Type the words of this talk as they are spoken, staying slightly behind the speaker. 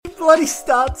bloody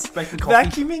starts Making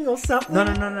coffee. vacuuming or something.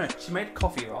 No. She made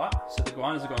coffee, right? So the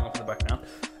grinders are going off in the background,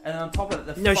 and then on top of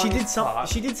it, No, she did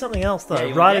something else though, Yeah,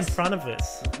 you right wanna in guess? front of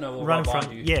us. No, well, right in behind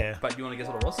front. you. Yeah, But you want to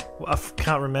guess what it was? well,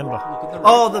 can't remember. Look at the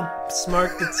Oh, the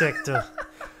smoke detector.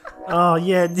 Oh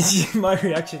yeah, my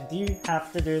reaction. Do you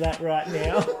have to do that right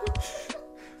now? Is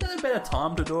there a better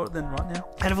time to do it than right now?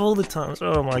 Out of all the times,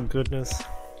 oh my goodness.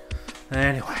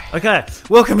 Anyway. Okay,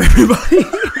 welcome everybody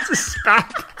to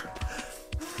Stack.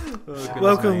 Oh,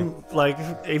 Welcome, like,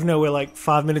 even though we're like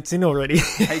 5 minutes in already.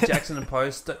 Hey, Jackson and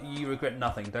Post, you regret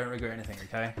nothing. Don't regret anything,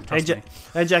 okay? Trust me.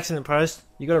 Hey, Jackson and Post,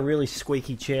 you got a really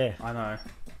squeaky chair. I know.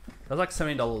 It was like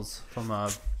 $70 from a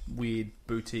weird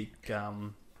boutique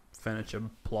furniture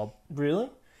plob. Really?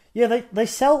 Yeah, they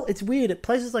sell. It's weird at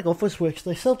places like Officeworks.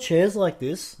 They sell chairs like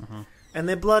this, and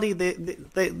they're bloody.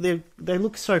 They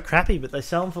look so crappy, but they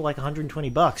sell them for like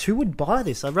 $120. Who would buy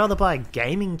this? I'd rather buy a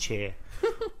gaming chair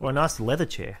or a nice leather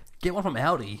chair. Get one from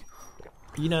Audi.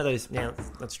 You know those? Yeah,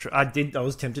 that's true. I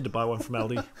was tempted to buy one from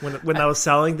Aldi when they were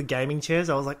selling the gaming chairs.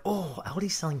 I was like, oh,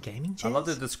 Aldi's selling gaming chairs. I love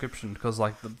the description because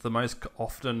like the most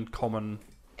often common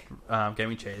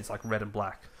gaming chair is like red and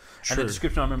black. True. And the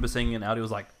description I remember seeing in Audi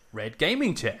was like red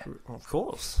gaming chair. Of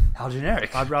course. How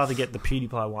generic. I'd rather get the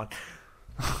PewDiePie one.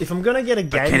 If I'm gonna get a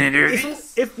gaming, can I do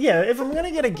this? if I'm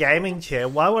gonna get a gaming chair,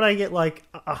 why would I get like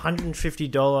a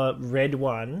 $150 red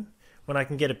one when I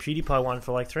can get a PewDiePie one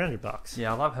for like $300?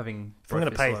 Yeah, I love having. If I'm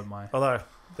gonna pay, my. although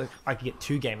I could get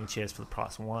two gaming chairs for the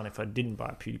price of one if I didn't buy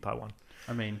a PewDiePie one.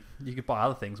 I mean, you could buy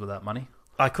other things with that money.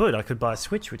 I could buy a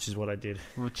Switch, which is what I did.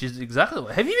 Which is exactly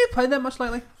what. Have you ever played that much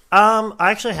lately? I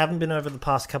actually haven't been over the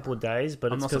past couple of days,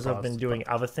 but it's because I've been doing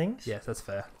other things. Yes, that's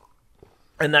fair.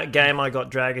 And that game I got,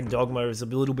 Dragon Dogma, is a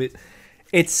little bit...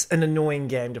 It's an annoying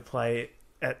game to play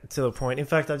to the point. In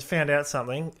fact, I found out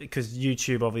something, because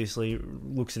YouTube obviously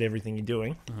looks at everything you're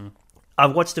doing. Mm-hmm.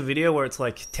 I've watched a video where it's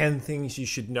like 10 things you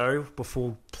should know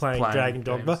before playing Dragon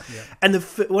Dogma. Yeah. And the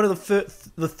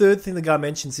third thing the guy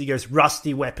mentions, he goes,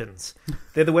 rusty weapons.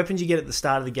 They're the weapons you get at the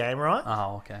start of the game, right?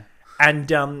 Oh, okay. And,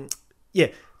 yeah,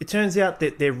 it turns out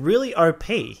that they're really OP.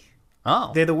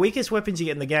 Oh. They're the weakest weapons you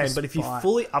get in the game, but if you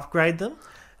fully upgrade them,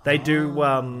 they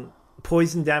do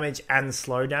poison damage and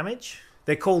slow damage.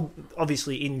 They're called,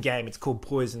 obviously in game, it's called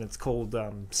poison, it's called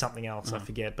something else, I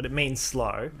forget, but it means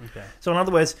slow. Okay. So in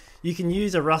other words, you can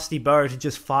use a rusty bow to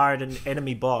just fire at an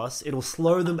enemy boss. It'll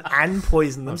slow them and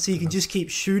poison them, so you can just keep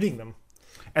shooting them.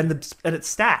 And it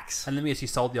stacks. And let me guess, you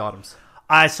sold the items.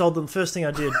 I sold them. First thing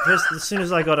I did, as soon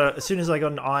as I got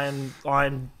an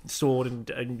iron sword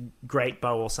and great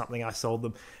bow or something, I sold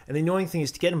them. And the annoying thing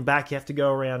is to get them back, you have to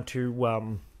go around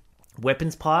to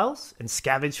weapons piles and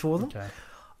scavenge for them. Okay.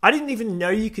 I didn't even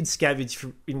know you could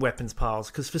scavenge in weapons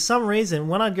piles because for some reason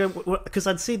when I go, because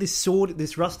I'd see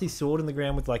this rusty sword in the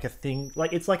ground with like a thing,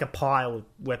 like it's like a pile of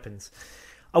weapons.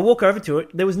 I walk over to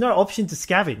it. There was no option to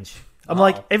scavenge. I'm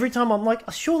like, every time I'm like,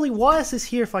 surely why is this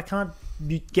here if I can't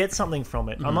get something from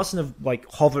it? I mustn't have like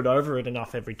hovered over it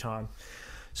enough every time.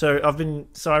 So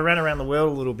I ran around the world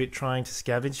a little bit trying to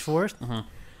scavenge for it.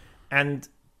 And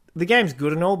the game's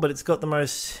good and all, but it's got the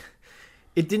most...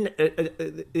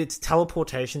 its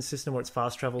teleportation system or its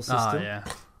fast travel system. Oh, yeah.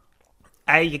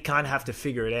 A, you kind of have to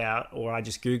figure it out, or I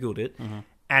just Googled it.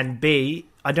 And B,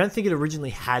 I don't think it originally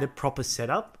had a proper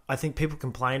setup. I think people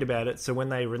complained about it, so when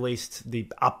they released the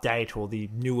update or the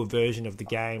newer version of the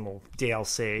game or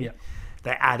DLC,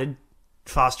 they added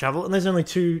fast travel. And there's only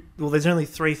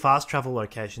three fast travel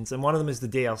locations, and one of them is the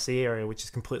DLC area, which is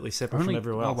completely separate from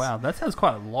everywhere else. Oh, wow. That sounds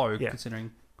quite low,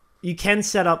 considering... You can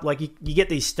set up, like, you get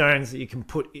these stones that you can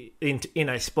put in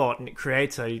a spot, and it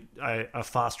creates a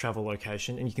fast travel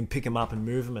location, and you can pick them up and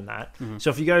move them in that. So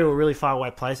if you go to a really far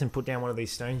away place and put down one of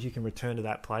these stones, you can return to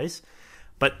that place.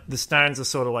 But the stones are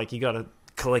sort of like, you got to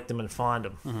collect them and find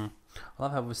them. I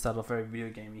love how we started off very video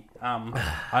gamey.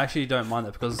 I actually don't mind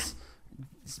that because...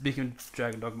 Speaking of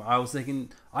Dragon Dogma,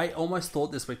 I almost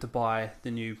thought this week to buy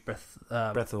the new Breath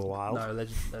of the Wild.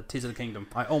 No, Tears of the Kingdom.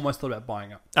 I almost thought about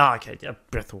buying it. Oh, okay. Yeah,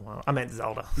 Breath of the Wild. I meant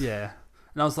Zelda. Yeah.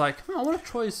 And I was like, I want a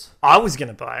choice. I was going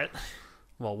to buy it.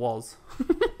 Well, was.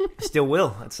 Still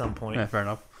will at some point. Yeah, fair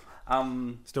enough.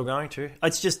 Still going to.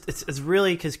 It's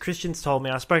really because Christian's told me,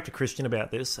 I spoke to Christian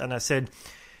about this, and I said,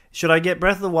 should I get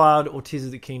Breath of the Wild or Tears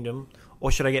of the Kingdom? Or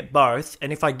should I get both?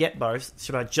 And if I get both,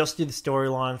 should I just do the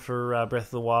storyline for Breath of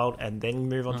the Wild and then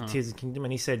move on to Tears of the Kingdom?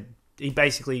 And he said,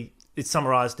 it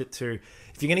summarized it to,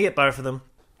 if you're going to get both of them,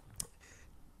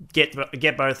 get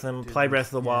both of them, play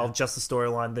Breath of the Wild, just the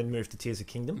storyline, then move to Tears of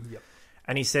the Kingdom. Yep.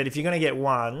 And he said, if you're going to get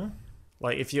one,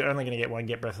 like if you're only going to get one,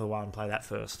 get Breath of the Wild and play that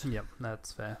first. Yep,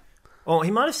 that's fair. Well, he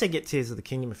might have said get Tears of the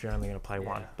Kingdom if you're only going to play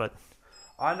one, but...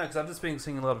 I know, because I've just been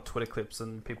seeing a lot of Twitter clips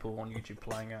and people on YouTube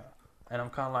playing it. And I'm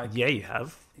kind of like... Yeah, you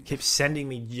have. You keep sending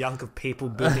me junk of people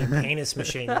building penis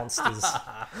machine monsters.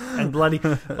 And bloody...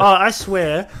 Oh, I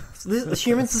swear, the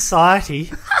human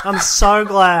society, I'm so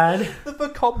glad. The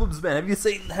bokoblins, man. Have you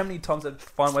seen how many times they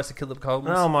find ways to kill the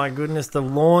bokoblins? Oh my goodness, the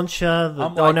launcher...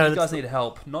 I'm like, you guys need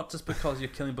help. Not just because you're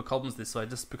killing bokoblins this way,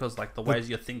 just because like the ways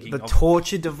you're thinking the of...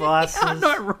 torture devices. Yeah, I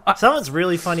know, right? Something's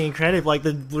really funny and creative, like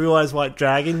the Blue Eyes White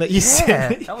Dragon that you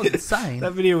sent me. That was insane.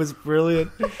 That video was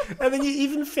brilliant. And then you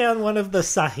even found one of the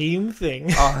Sahim thing.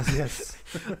 Oh, yes.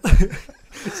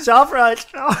 Sharp right,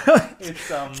 sharp right.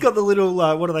 It's got the little,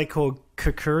 what are they called?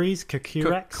 Kukuris?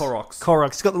 Kukuraks? Koroks. Koroks.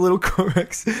 It's got the little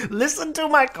Koroks. Listen to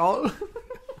my call.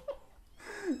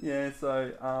 Yeah,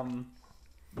 so,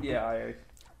 yeah,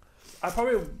 I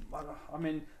probably, I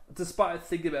mean, despite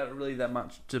thinking about it really that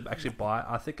much to actually buy it,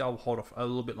 I think I'll hold off a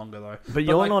little bit longer though. But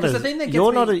you're not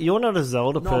a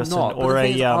Zelda person I'm not. or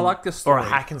I like the or story. a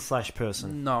hack and slash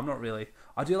person. No, I'm not really.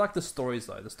 I do like the stories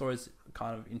though. The stories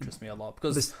kind of interest me a lot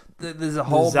because there's a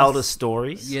whole Zelda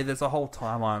stories. Yeah, there's a whole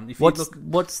timeline. If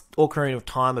What's Ocarina of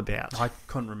Time about? I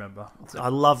couldn't remember. I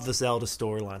love the Zelda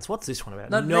storylines. What's this one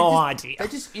about? No Idea. They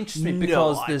just interest me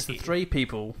because there's the three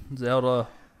people: Zelda,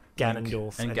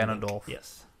 Ganondorf, and Ganondorf.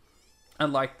 Yes.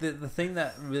 And like the thing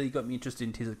that really got me interested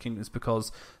in Tears of the Kingdom is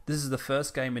because this is the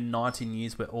first game in 19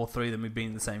 years where all three of them have been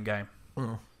in the same game.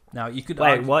 Mm. Now you could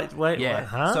wait, argue, what? Yeah.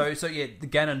 Huh? So yeah, the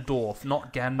Ganondorf,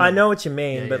 not Ganon. I know what you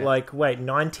mean, Yeah, but yeah. like, wait,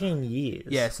 19 years.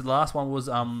 Yeah. So the last one was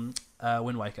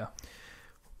Wind Waker.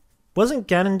 Wasn't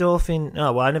Ganondorf in?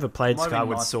 Oh well, I never played Might have been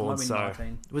Skyward 19, Sword, might have been so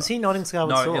 19, was he not in Skyward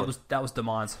No, Sword? that was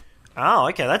Demise. Oh,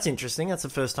 okay, that's interesting. That's the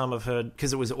first time I've heard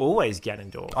because it was always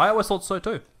Ganondorf. I always thought so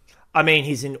too. I mean,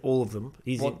 he's in all of them.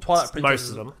 He's in Twilight Princess, most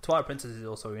of them. Twilight Princess is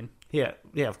also in. Yeah,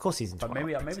 of course he's in. But Twilight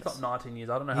maybe Princess. it's not 19 years.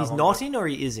 I don't know how He's long not ago. in, or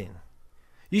he is in.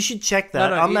 You should check that.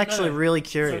 No, I'm actually really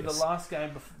curious. So the last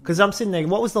game because I'm sitting there.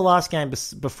 What was the last game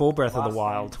before Breath of the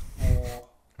Wild? Or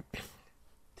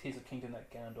Tears of the Kingdom that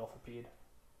Ganondorf appeared.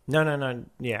 No.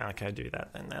 Yeah, okay, do that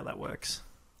then. Now that works.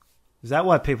 Is that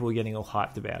why people were getting all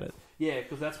hyped about it? Yeah,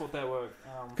 because that's what they were.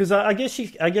 Because I guess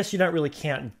you don't really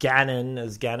count Ganon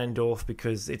as Ganondorf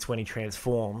because it's when he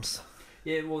transforms.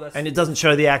 Yeah, well, that's... And it doesn't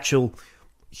show the actual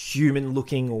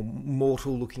human-looking or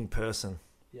mortal-looking person.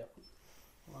 Yep.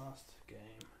 Last game.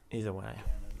 Either way.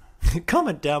 Ganon.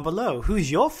 Comment down below.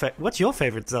 What's your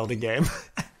favorite Zelda game?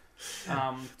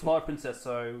 Twilight Princess.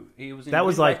 So he was in. That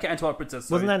was Wind like Waker and Twilight Princess.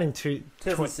 So wasn't that in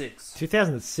 2006?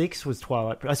 2006 was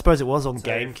Twilight. I suppose it was on So-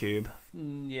 GameCube.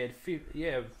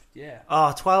 Yeah.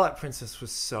 Oh, Twilight Princess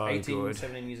was so 18, good.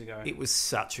 17 years ago. It was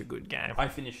such a good game. I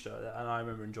finished it and I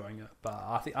remember enjoying it. But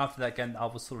I think after that game, I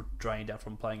was sort of drained out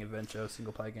from playing adventure,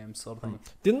 single player games, sort of thing.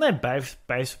 Didn't they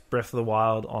base Breath of the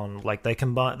Wild on like they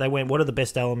went what are the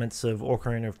best elements of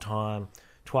Ocarina of Time,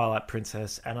 Twilight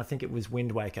Princess, and I think it was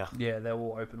Wind Waker. Yeah, they're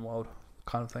all open world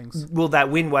kind of things. Well, that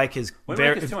Wind Waker's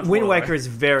Wind Waker is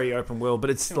very open world, but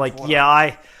it's like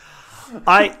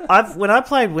I've when I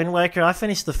played Wind Waker, I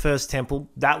finished the first temple.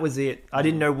 That was it. I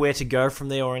didn't know where to go from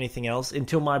there or anything else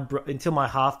until my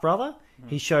half brother.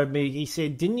 He showed me. He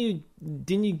said, "Didn't you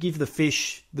give the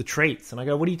fish the treats?" And I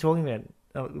go, "What are you talking about?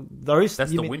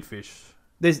 That's the windfish.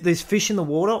 There's fish in the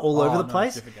water all over the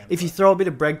place. If you throw a bit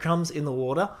of breadcrumbs in the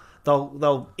water,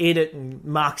 they'll eat it and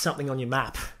mark something on your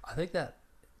map." I think that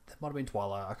might have been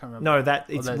Twilight. I can't remember. No,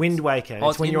 it's Wind Waker.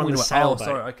 It's when you're on the sailboat. Oh,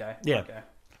 sorry. Okay. Yeah. Okay.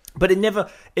 But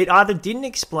it either didn't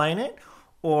explain it,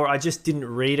 or I just didn't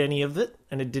read any of it,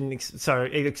 and it didn't. So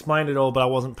it explained it all, but I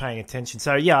wasn't paying attention.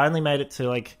 So yeah, I only made it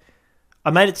to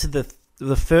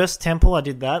the first temple. I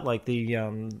did that, like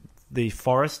the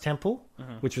forest temple,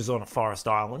 which was on a forest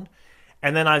island,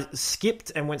 and then I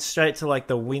skipped and went straight to like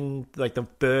the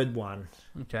bird one.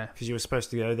 Okay. Because you were supposed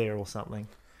to go there or something.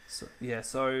 So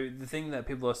the thing that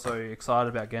people are so excited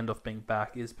about Gandalf being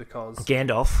back is because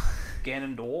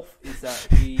Ganondorf is that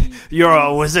You're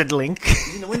a wizard, Link.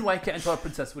 he's in the Wind Waker and Twilight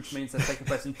Princess, which means they're taking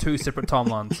place in two separate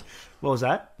timelines. What was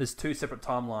that? There's two separate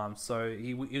timelines. So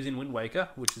he was in Wind Waker,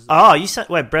 which is You said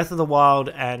Breath of the Wild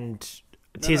and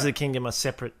Tears of the Kingdom are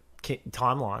separate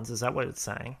timelines. Is that what it's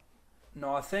saying?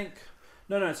 No, I think...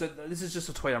 No. So this is just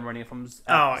a tweet I'm running from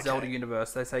Zelda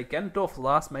Universe. They say Ganondorf's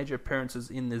last major appearances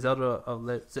in the Zelda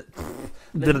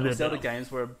Zelda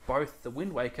games were both the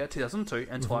Wind Waker 2002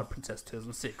 and Twilight Princess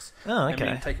 2006. Oh, okay.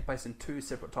 And taking place in two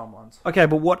separate timelines. Okay,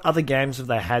 but what other games have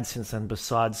they had since then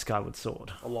besides Skyward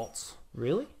Sword? Lots.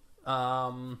 Really?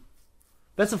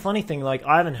 That's a funny thing. Like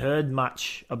I haven't heard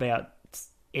much about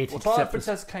it. Well, Twilight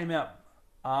Princess came out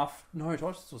after. No, Twilight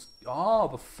Princess was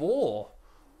before.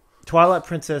 Twilight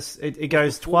Princess. It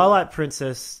goes Twilight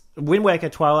Princess, Wind Waker,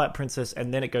 Twilight Princess,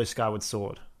 and then it goes Skyward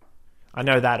Sword. I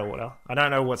know that order. I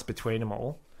don't know what's between them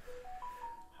all.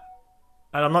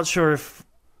 And I'm not sure if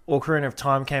Ocarina of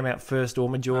Time came out first or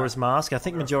Majora's Mask. I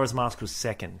think Majora's Mask was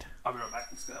second. I'll be right back.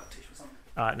 Let's go have a tissue or something.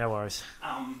 Alright, no worries.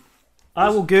 I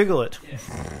will Google it. Yeah.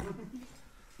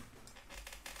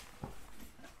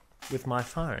 With my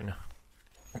phone.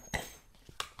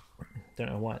 Don't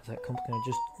know why it's that complicated.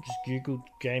 Just Google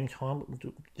game time,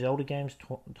 Zelda games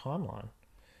timeline.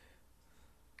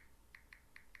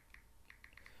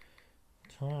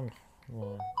 Timeline.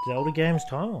 Zelda games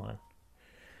timeline.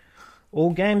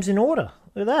 All games in order.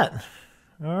 Look at that.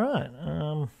 All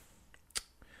right.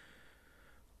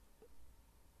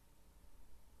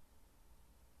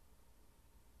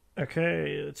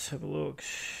 Okay, let's have a look.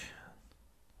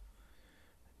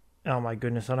 Oh my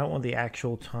goodness, I don't want the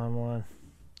actual timeline.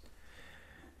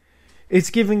 It's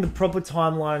giving the proper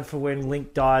timeline for when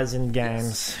Link dies in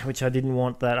games, which I didn't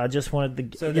want that. I just wanted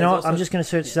the... So you know what? I'm just going to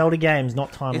search Zelda games,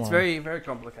 not timeline. It's very, very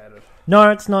complicated.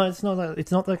 No, it's not. It's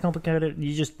not that complicated.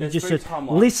 You just search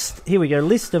list. Here we go.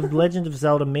 List of Legend of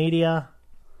Zelda media.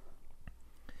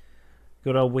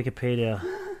 Good old Wikipedia.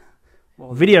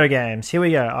 Video games. Here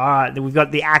we go. All right, we've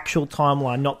got the actual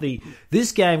timeline, not the.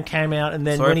 This game came out, and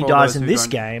then when he dies in this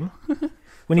game,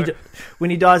 when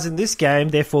he dies in this game,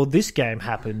 therefore this game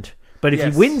happened. But if he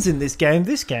wins in this game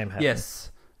happened.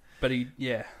 Yes, but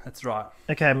that's right.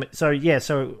 Okay,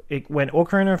 so it went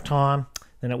Ocarina of Time,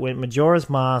 then it went Majora's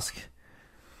Mask,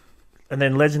 and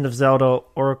then Legend of Zelda: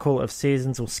 Oracle of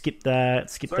Seasons. We'll skip that.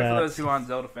 Sorry for those who aren't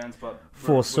Zelda fans, but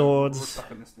Four Swords. We're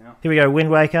stuck in this now. Here we go. Wind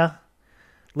Waker.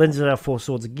 Legend of Zelda: Four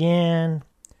Swords again.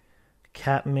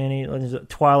 Cat Mini. Legends of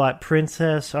Twilight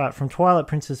Princess. All right, from Twilight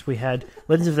Princess we had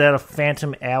Legends of Zelda: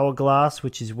 Phantom Hourglass,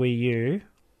 which is Wii U.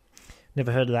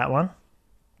 Never heard of that one.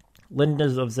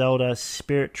 Legends of Zelda: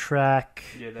 Spirit Track.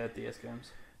 Yeah, they're DS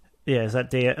games. Yeah, is that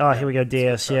DS? Oh, here we go,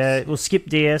 DS. Yeah, we'll skip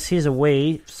DS. Here's a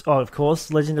Wii. Oh, of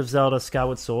course, Legend of Zelda: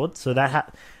 Skyward Sword. So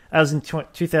that was in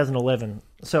 2011.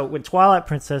 So with Twilight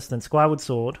Princess, then Skyward,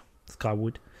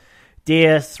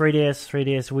 DS,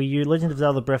 3DS, Wii U, Legend of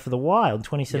Zelda: Breath of the Wild,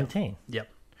 2017. Yep.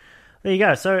 There you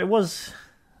go. So it was,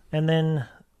 and then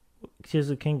Tears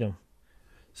of the Kingdom.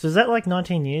 So is that like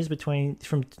 19 years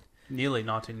from? Nearly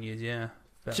 19 years, yeah.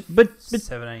 But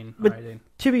 17 or 18.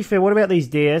 To be fair, what about these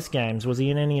DS games? Was he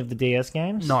in any of the DS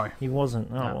games? No. He wasn't.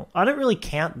 Oh, no. Well, I don't really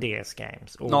count DS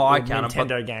games. I count Nintendo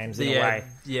them, games in a way.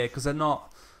 Yeah, because they're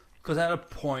not... Because at a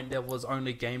point, there was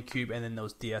only GameCube, and then there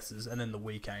was DS's, and then the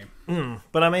Wii came.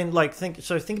 But I mean,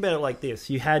 think about it like this.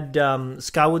 You had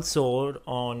Skyward Sword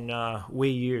on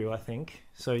Wii U, I think.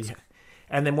 So,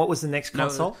 and then what was the next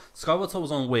console? No, Skyward Sword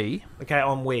was on Wii. Okay,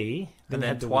 on Wii. Then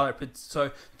had Twilight Princess.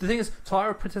 So the thing is,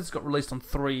 Twilight Princess got released on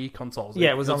 3 consoles.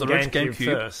 Yeah, it was on GameCube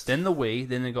first. Then the Wii,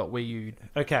 then they got Wii U.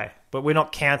 Okay, but we're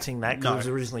not counting that because it was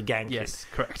originally GameCube. Yes,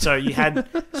 correct. So you had the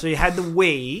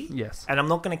Wii. Yes. And I'm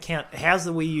not going to count. How's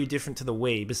the Wii U different to the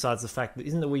Wii? Besides the fact that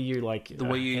isn't the Wii U like the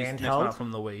Wii U handheld next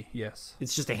from the Wii? Yes.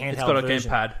 It's just a handheld. It's got a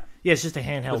version. gamepad. Yeah, it's just a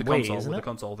handheld with a Wii, console, isn't it? With a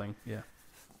console thing. Yeah.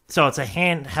 So it's a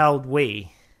handheld Wii.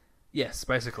 Yes,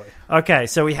 basically. Okay,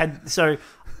 so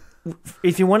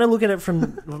if you want to look at it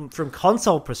from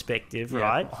console perspective,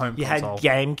 right? Home you console.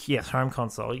 had home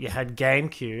console. You had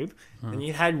GameCube, and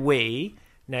you had Wii.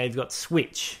 Now you've got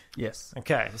Switch. Yes.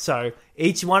 Okay, so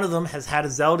each one of them has had a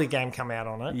Zelda game come out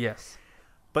on it. Yes.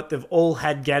 But they've all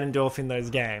had Ganondorf in those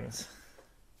games.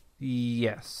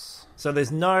 Yes. So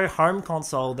there's no home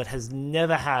console that has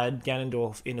never had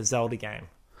Ganondorf in a Zelda game.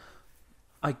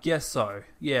 I guess so.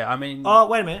 Yeah, I mean... Oh,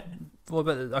 wait a minute. Well,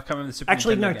 but I can't remember the Super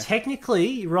Actually, Nintendo no, game.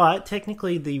 technically, right,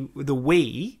 the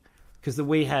Wii, because the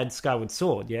Wii had Skyward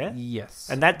Sword, yeah?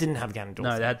 Yes. And that didn't have Ganondorf.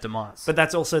 No, they had Demise. But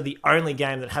that's also the only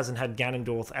game that hasn't had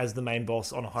Ganondorf as the main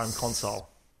boss on a home console.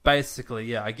 Basically,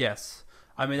 yeah, I guess.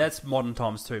 I mean, that's modern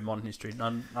times too, modern history.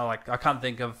 I can't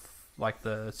think of like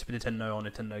the Super Nintendo or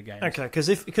Nintendo games. Okay, because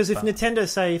if Nintendo,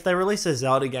 say, if they release a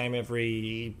Zelda game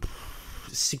every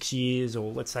 6 years,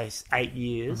 or let's say 8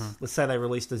 years, let's say they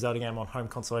released a Zelda game on home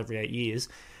console every 8 years,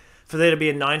 for there to be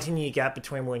a 19-year gap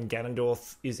between when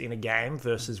Ganondorf is in a game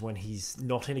versus when he's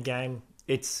not in a game,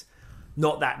 it's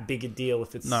not that big a deal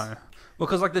if it's... No.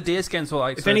 Because like the DS games were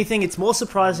like... If anything, it's more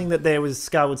surprising that there was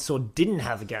Skyward Sword didn't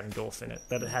have a Ganondorf in it,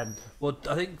 that it had... Well,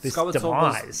 I think this Skyward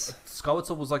demise. Sword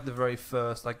was like the very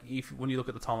first, like when you look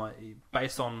at the time,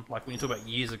 based on like when you talk about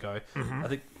years ago, I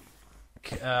think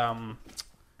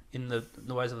in the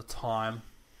ways of the time,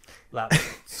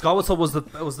 Skyward Sword was the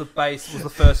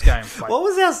first game. Like, What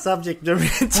was our subject meant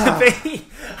to be?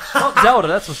 not Zelda,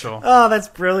 that's for sure. Oh, that's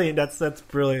brilliant. That's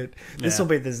brilliant. This Yeah. will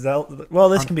be the Zelda. Well,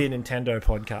 this can be a Nintendo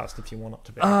podcast if you want it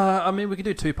to be. I mean, we could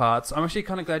do 2 parts. I'm actually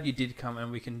kind of glad you did come,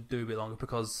 and we can do a bit longer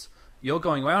because you're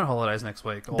going away on holidays next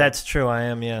week. That's true. I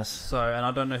am. Yes. So, and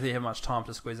I don't know if you have much time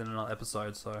to squeeze in another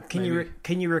episode. So, Can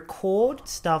you record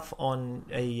stuff on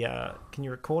a Can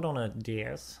you record on a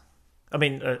DS? I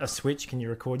mean, a Switch. Can you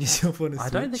record yourself on a Switch? I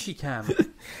don't think you can.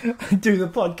 Do the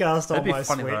podcast That'd on be my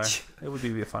funny Switch. though. It would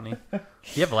be a bit funny.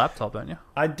 You have a laptop, don't you?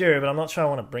 I do, but I'm not sure I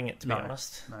want to bring it, to be No,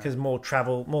 honest. no. Because more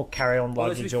travel, more carry-on Well,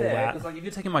 luggage, all that. because like if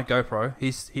you're taking my GoPro,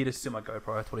 he's here to steal my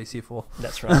GoPro. That's what he's here for.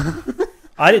 That's right.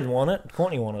 I didn't want it.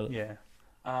 Courtney wanted it.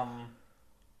 Yeah.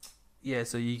 Yeah.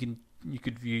 So you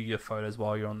could view your photos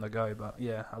while you're on the go, but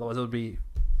yeah, otherwise it would be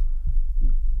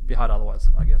hard. Otherwise,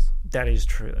 I guess. That is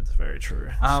true. That's very true.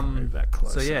 Move that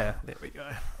closer. So yeah, there we go.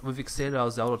 we've extended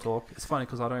our Zelda talk. It's funny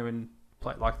because I don't even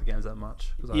like the games that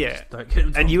much. I Yeah. just don't get into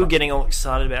And them you were much. getting all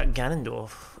excited about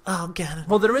Ganondorf. Oh, Ganondorf.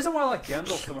 Well, the reason why I like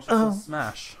Gandalf so much is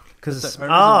Smash. Because That's the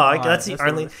only reason why. that's the That's the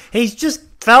only. reason. He's just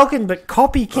Falcon, but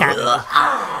copycat.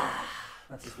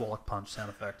 That's his Warlock Punch sound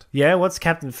effect. Yeah, what's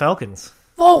Captain Falcon's?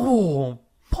 Oh,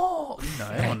 Paul! No,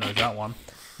 everyone knows that one.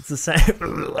 It's the same.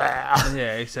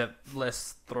 Yeah, except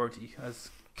less throaty as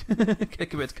compared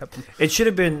to Captain. It should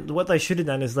have been what they should have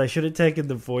done is they should have taken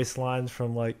the voice lines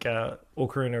from like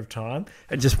Ocarina of Time,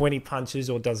 and just when he punches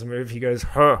or does a move, he goes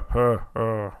her.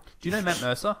 Do you know Matt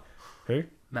Mercer? Who?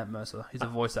 Matt Mercer. He's a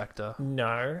voice actor.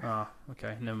 No. Oh,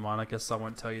 okay. Never mind. I guess I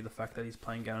won't tell you the fact that he's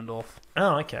playing Ganondorf.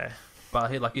 Oh, okay. But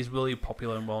he's really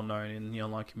popular and well known in the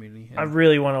online community. And, I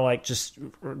really want to like just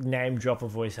name drop a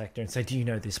voice actor and say, "Do you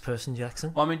know this person,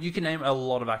 Jackson?" well, I mean, you can name a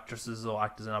lot of actresses or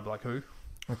actors, and I'll be like, who?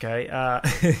 Okay. All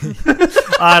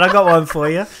right, I got one for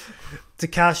you.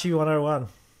 Takashi 101.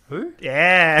 Who?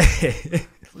 Yeah. Is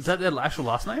that their actual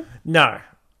last name? No,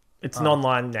 it's an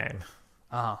online name.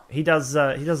 Ah. He does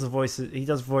the voices. He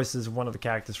does voices of one of the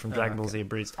characters from Dragon Ball Z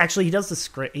Abridged. Actually, he does the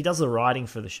script. He does the writing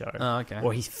for the show. Oh, okay.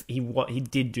 Or he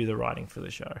did do the writing for the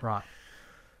show. Right.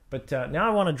 But now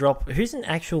I want to drop. Who's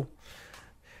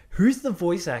the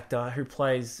voice actor who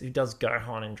does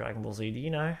Gohan in Dragon Ball Z? Do you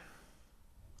know?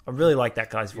 I really like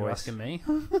that guy's You're voice. asking me?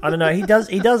 I don't know. He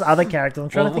does other characters. I'm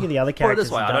trying to think of the other characters.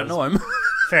 Put it this way, he I don't does. know him.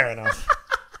 Fair enough.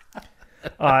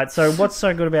 All right. So what's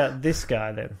so good about this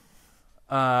guy then?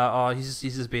 He's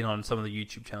just been on some of the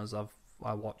YouTube channels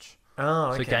I watch. Oh,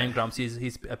 okay. So Game Grumps,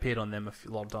 he's appeared on them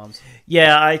a lot of times.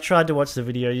 Yeah, I tried to watch the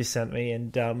video you sent me,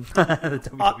 and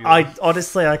I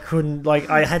honestly I couldn't. Like,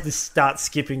 I had to start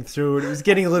skipping through it. It was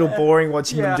getting a little boring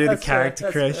watching them do the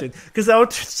character creation because they were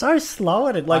so slow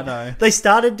at it. Like, I know. they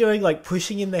started doing like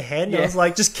pushing in the head, and I was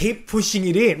like, just keep pushing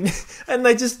it in, and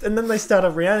then they started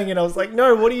rounding, and I was like,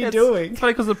 no, what are you doing? It's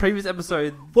funny because the previous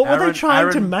episode, What were they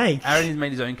trying to make? Aaron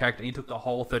made his own character, and he took the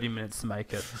whole 30 minutes to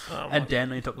make it, and Dan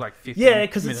only took like 15. Yeah,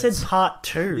 because it minutes. said part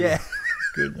 2. Yeah.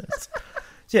 Goodness.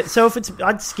 Yeah, so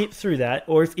I'd skip through that,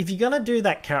 or if you're gonna do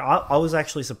that character, I was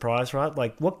actually surprised, right?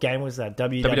 Like, what game was that?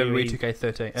 WWE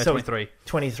 2K13, So 23.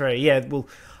 23. Yeah, well,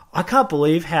 I can't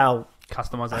believe how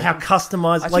customized,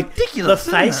 That's like ridiculous,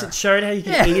 the face isn't it showed how you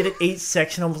can eat it each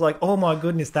section. I was like, oh my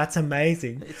goodness, that's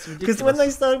amazing. It's Because when they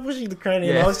started pushing the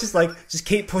cranium, Yeah. I was just like, just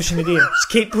keep pushing it in, just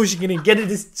keep pushing it in, get it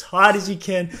as tight as you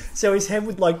can, so his head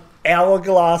would like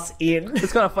hourglass in.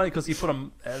 It's kind of funny because he put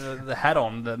the hat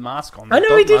on, the mask on. I know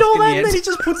dog he did mask all in that, the and end. then he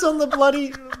just puts on the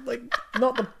bloody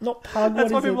not pug.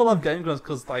 That's why what is people it? love Game Grumps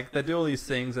because like they do all these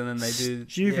things and then they do.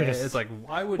 Stupid. Yeah, it's like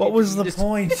why would? What you was the just...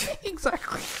 point?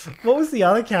 Exactly. What was the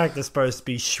other character supposed to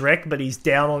be? Shrek, but he's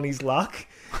down on his luck.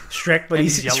 Shrek, but And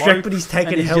he's he's yellow. Shrek, but he's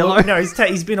taken And he's heroin. yellow. No,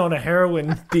 he's been on a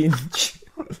heroin binge.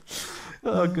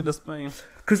 Oh goodness me.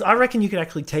 Because I reckon you could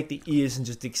actually take the ears and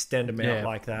just extend them out Yeah.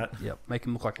 like that. Yep, make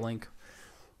him look like Link.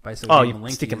 Basically, Oh, give you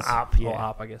Link stick him ears. up, yeah. Or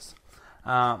up, I guess.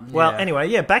 Well, yeah. anyway,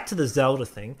 yeah, back to the Zelda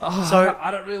thing. Oh, so,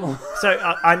 I don't really.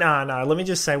 I know. Let me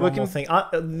just say one more thing.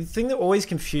 The thing that always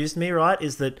confused me, right,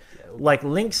 is that like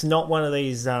Link's not one of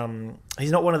these.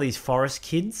 He's not one of these forest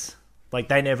kids. Like,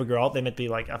 they never grow up. They're meant to be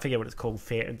like, I forget what it's called.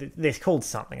 They're called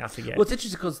something. I forget. Well, it's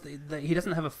interesting because he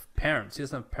doesn't have parents. He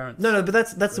doesn't have parents. No, but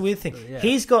that's the weird thing. Yeah.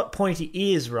 He's got pointy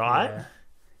ears, right?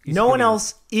 Yeah. No one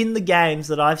else in the games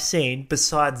that I've seen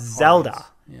besides Zelda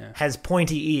Yeah. has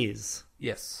pointy ears.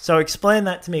 Yes. So explain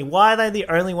that to me. Why are they the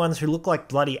only ones who look like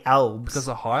bloody elves? Because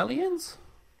of Hylians?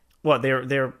 What,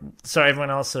 they're so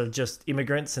everyone else are just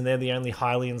immigrants and they're the only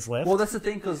Hylians left? Well, that's the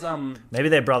thing, because maybe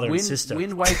they're brother and sister.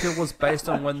 Wind Waker was based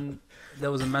on when there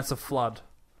was a massive flood.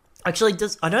 Actually,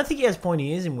 I don't think he has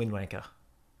pointy ears in Wind Waker.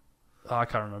 I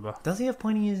can't remember. Does he have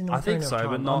pointy ears in Ocarina of Time? I think so,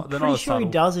 but not. I'm they're pretty not sure he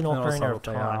subtle. does in They're not Ocarina subtle, of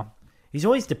they Time. are. He's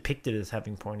always depicted as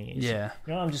having pointy ears. Yeah.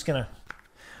 You know, I'm just gonna.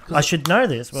 I should know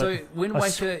this. But So Wind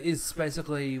Waker is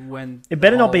basically when it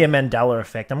better not be a Mandela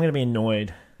effect. I'm gonna be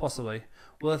annoyed. Possibly.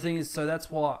 Well, the thing is, so that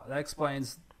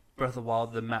explains Breath of the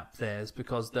Wild, the map there, is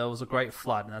because there was a great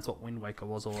flood, and that's what Wind Waker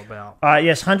was all about.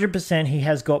 Yes, 100%. He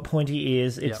has got pointy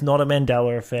ears. It's not a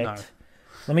Mandela effect. No.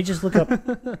 Let me just look up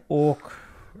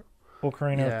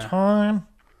Ocarina of Time.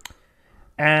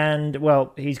 And,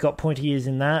 well, he's got pointy ears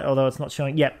in that, although it's not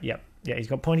showing. Yep. Yeah, he's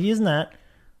got pointy ears in that.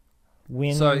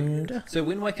 So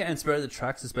Wind Waker and Spirit of the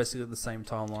Tracks is basically the same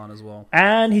timeline as well.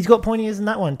 And he's got pointy ears in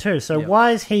that one, too. So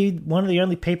why is he one of the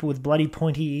only people with bloody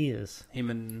pointy ears? Him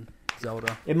and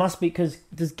Zelda. It must be because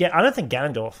I don't think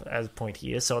Ganondorf has pointy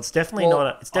ears, so it's definitely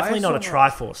not a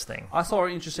Triforce thing. I saw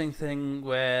an interesting thing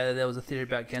where there was a theory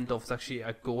about Ganondorf was actually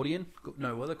a Gordian.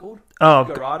 No, what are they called? Oh,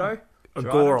 Gerardo? A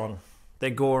Goron. They're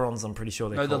Gorons, I'm pretty sure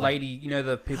they're called. No, the lady, you know,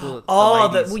 the people...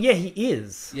 he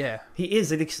is. Yeah. He is.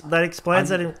 They explain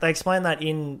that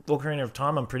in Ocarina of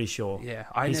Time, I'm pretty sure. Yeah,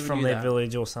 he's from their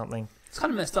village or something. It's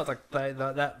kind of messed up. Like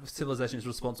that civilization is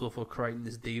responsible for creating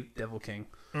this Devil King,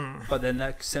 but then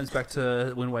that sends back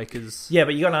to Wind Waker's. Yeah,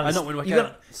 but you got to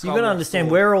understand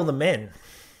where are all the men.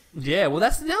 Yeah, well,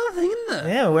 that's the other thing, isn't it?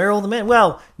 Yeah, where are all the men?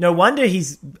 Well, no wonder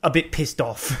he's a bit pissed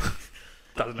off.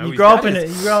 Doesn't know. You grow up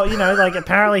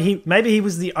apparently he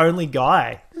was the only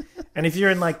guy, and if you're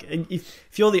in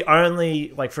if you're the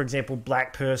only, like, for example,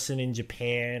 black person in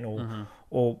Japan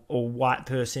or white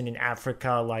person in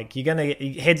Africa, like,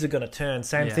 heads are gonna turn.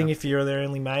 Same thing if you're the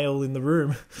only male in the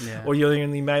room, or you're the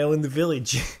only male in the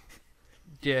village.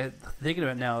 Yeah, thinking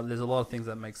about it now, there's a lot of things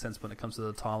that make sense when it comes to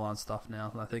the timeline stuff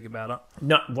now, when I think about it.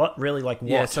 No, what? Really? Like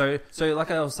what? Yeah, so like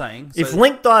I was saying... if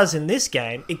Link dies in this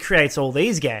game, it creates all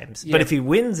these games. Yeah. But if he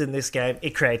wins in this game,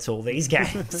 it creates all these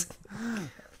games.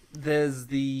 There's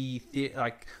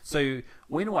so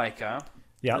Wind Waker,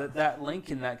 that Link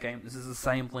in that game, this is the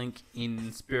same Link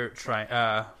in Spirit Train...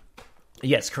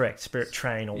 yes, correct. Spirit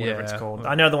Train or whatever it's called.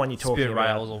 I know the one you're talking about.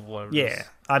 Spirit Rails or whatever. Yeah.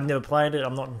 I've never played it.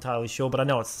 I'm not entirely sure, but I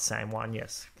know it's the same one,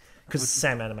 yes. Because it's the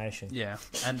same animation. Yeah.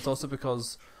 And it's also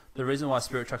because the reason why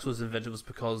Spirit Tracks was invented was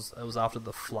because it was after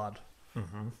the flood.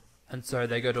 Mm-hmm. And so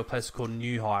they go to a place called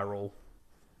New Hyrule.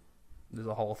 There's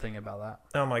a whole thing about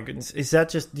that. Oh my goodness. Is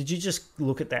that did you just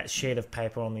look at that sheet of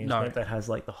paper on the internet that has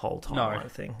like the whole timeline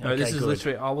thing? No, this is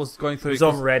literally, I was going through... It was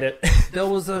on Reddit. There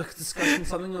was a discussion,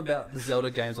 something about the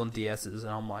Zelda games on DSs, and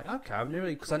I'm like, okay,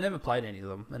 because I never played any of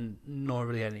them, and nor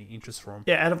really had any interest for them.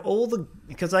 Yeah, out of all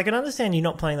because I can understand you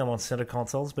not playing them on center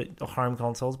consoles, or home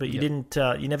consoles, but you didn't,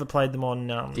 you never played them on...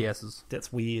 DSs.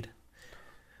 That's weird.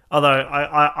 Although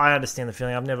I understand the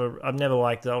feeling. I've never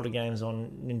liked Zelda games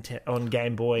on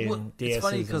Game Boy and DS. It's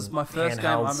funny because my first game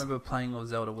I remember playing of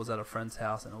Zelda was at a friend's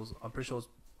house, and I'm pretty sure it was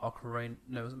Ocarina.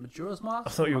 No, was it Majora's Mask? I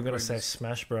thought you were going to say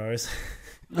Smash Bros.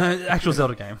 No, actual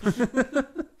Zelda game.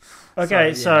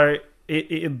 Okay, so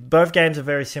both games are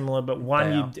very similar, but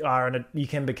one you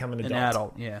can become an adult. An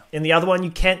adult, yeah. In the other one,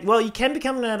 you can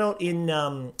become an adult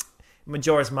in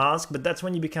Majora's Mask, but that's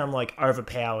when you become like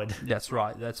overpowered. That's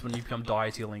right. That's when you become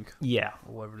Deity Link. Yeah,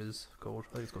 or whatever it is called.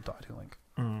 I think it's called Deity Link.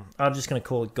 I'm just going to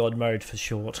call it God Mode for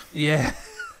short. Yeah.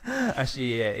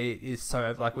 Actually, yeah, it is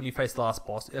so, like, when you face the last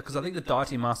boss, because I think the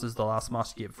Deity Master is the last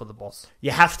master you get for the boss.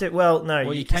 You have to,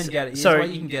 you can get it. So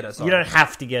you can get it. Sorry. You don't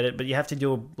have to get it, but you have to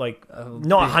do,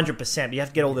 not 100%, but you have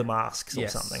to get all the masks or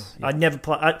something. Yeah. I'd never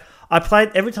play, I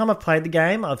played, every time I've played the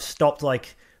game, I've stopped,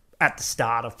 at the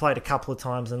start. I've played a couple of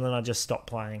times, and then I just stopped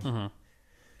playing. Mm-hmm.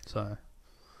 So,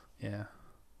 yeah.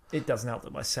 It doesn't help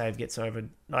that my save gets over.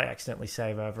 I accidentally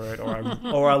save over it,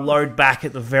 or I load back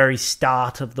at the very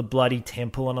start of the bloody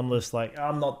temple, and I'm just like,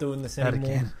 I'm not doing this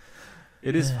anymore. Again.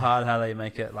 It is hard how they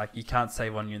make it. Like, you can't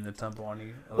save when you're in the temple on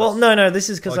you. Well, no. This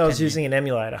is because I was using an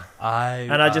emulator,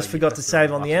 and I just forgot to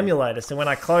save on the emulator. So when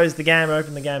I closed the game,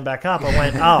 opened the game back up, I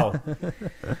went, "Oh,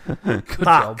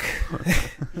 fuck."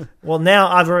 Well, now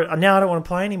I don't want to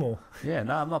play anymore. Yeah,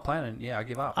 no, I'm not playing it. Yeah, I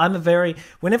give up.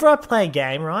 Whenever I play a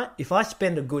game, right? If I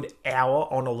spend a good hour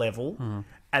on a level,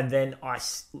 and then I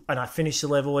finish the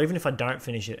level, even if I don't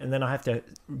finish it, and then I have to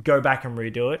go back and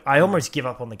redo it, I almost give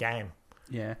up on the game.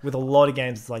 Yeah. With a lot of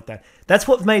games, it's like that. That's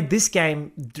what made this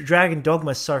game, Dragon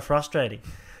Dogma, so frustrating,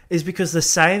 is because the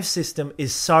save system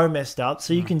is so messed up.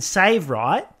 So you can save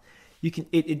right,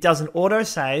 it doesn't auto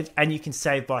save, and you can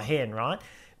save by hand, right?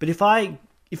 But if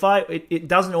it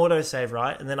doesn't auto save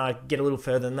right, and then I get a little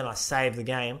further, and then I save the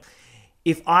game.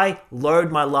 If I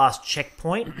load my last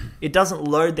checkpoint, it doesn't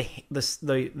load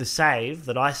the save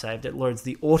that I saved. It loads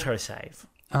the auto save.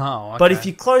 Oh, okay. But if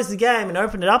you close the game and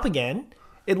open it up again,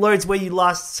 it loads where you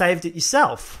last saved it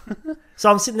yourself. So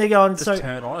I'm sitting there going, Just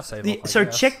turn on a save.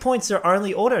 Checkpoints are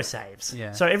only autosaves.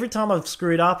 Yeah. So every time I've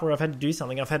screwed up or I've had to do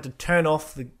something, I've had to turn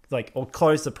off or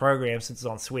close the program since it's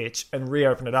on Switch and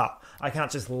reopen it up. I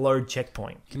can't just load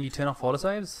checkpoint. Can you turn off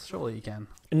autosaves? Surely you can.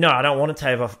 No, I don't want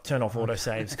to turn off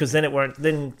autosaves because then it won't.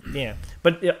 Then yeah,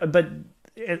 but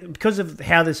because of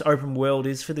how this open world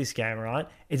is for this game, right?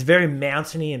 It's very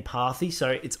mountainy and pathy, so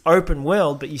it's open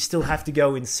world, but you still have to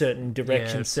go in certain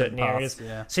directions, certain areas.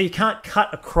 Yeah. So you can't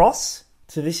cut across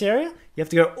to this area. You have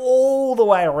to go all the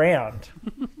way around.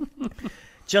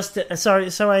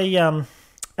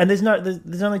 And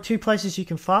there's only two places you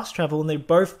can fast travel, and they're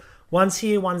both one's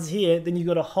here. Then you've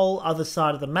got a whole other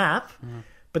side of the map. Mm.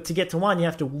 But to get to one, you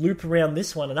have to loop around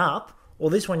this one and up, or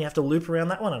this one you have to loop around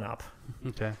that one and up.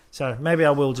 Okay. So maybe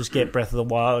I will just get Breath of the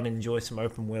Wild and enjoy some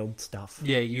open world stuff.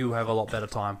 Yeah, you have a lot better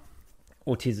time.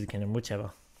 Or Tears of the Kingdom,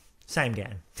 whichever. Same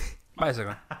game.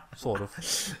 Basically, sort of.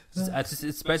 It's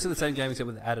basically the same game except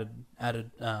with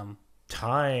added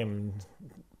time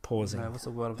pausing. No, what's the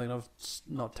word I'm thinking of?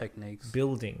 Not techniques.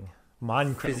 Building.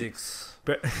 Minecraft. Physics.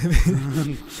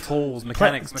 Tools.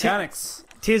 Mechanics.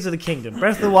 Tears of the Kingdom.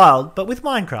 Breath of the Wild, but with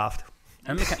Minecraft.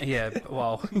 And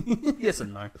well, yes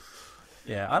and no.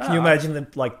 Yeah, I don't know. Can you imagine the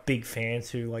big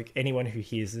fans who anyone who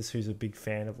hears this who's a big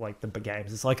fan of the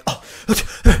games? It's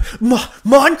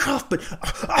Minecraft, but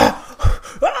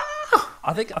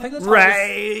I think that's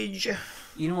rage.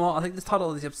 You know what? I think the title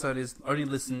of this episode is "Only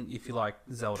Listen If You Like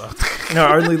Zelda." No,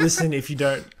 only listen if you're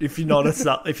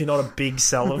not a big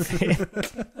Zelda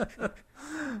fan.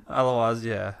 Otherwise,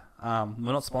 yeah.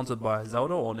 We're not sponsored by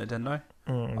Zelda or Nintendo.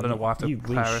 I don't know why I have to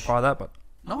clarify that, but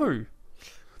no.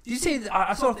 Did you see?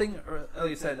 I saw a thing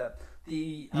earlier say that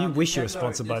you wish you were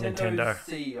sponsored by Nintendo.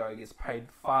 CEO gets paid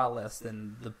far less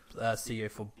than the CEO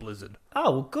for Blizzard.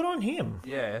 Oh, well, good on him.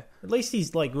 Yeah. At least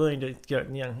he's willing to go.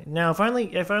 Yeah. Now, if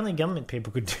only government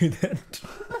people could do that.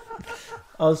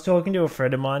 I was talking to a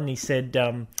friend of mine, and he said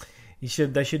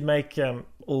they should make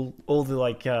all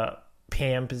the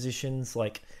PM positions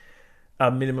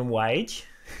minimum wage,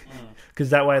 because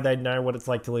that way they'd know what it's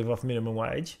like to live off minimum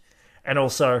wage, and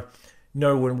also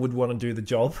no one would want to do the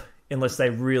job unless they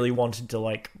really wanted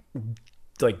to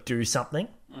do something,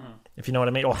 if you know what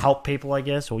I mean, or help people, I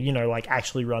guess, or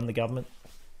actually run the government.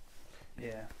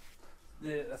 Yeah.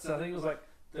 So I think it was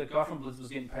the guy from Blizzard was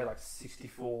getting paid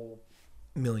 64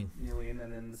 million,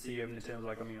 and then the CEO of Nintendo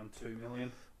was only on 2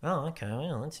 million. Oh, okay.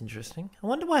 Well, that's interesting. I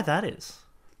wonder why that is.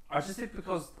 I just think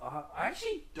because I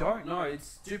actually don't know. It's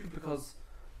stupid because,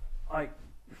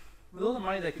 with all the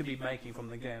money they could be making from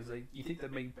the games, you think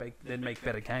they'd make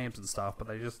better games and stuff, but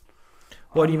they just.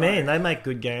 What do you mean? They make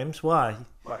good games. Why?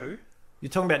 By who? You're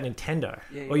talking about Nintendo,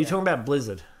 or you're talking about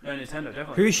Blizzard? No, Nintendo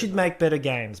definitely. Who should make better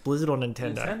games, Blizzard or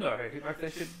Nintendo? Nintendo. They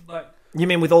should You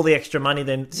mean with all the extra money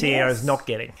then CEO's not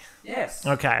getting? Yes.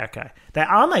 Okay. They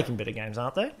are making better games,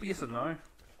 aren't they? Yes and no.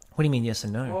 What do you mean yes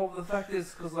and no? Well, the fact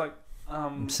is because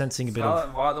I'm sensing a bit Scarlet of.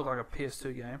 and Violet look like a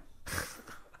PS2 game.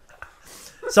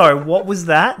 Sorry, what was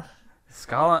that?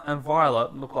 Scarlet and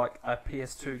Violet look like a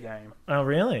PS2 game. Oh,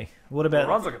 really? What about? It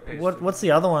runs like a PS2 what's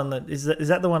the other one that is? Is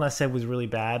that the one I said was really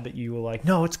bad, but you were like,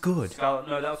 no, it's good. Scarlet?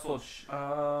 No, that was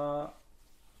called.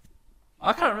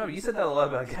 I can't remember. You said that a lot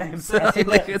about games.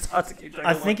 It's hard to keep track.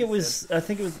 I think it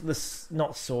was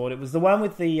not Sword. It was the one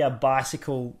with the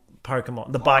bicycle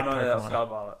Pokemon, the bike Pokemon. That was Scarlet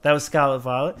Violet. That was Scarlet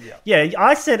Violet. Yeah.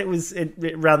 I said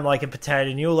it ran like a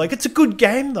potato, and you were like, it's a good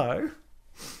game though.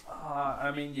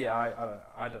 I mean, yeah,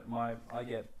 I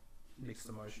get mixed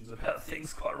emotions about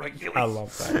things quite regularly. I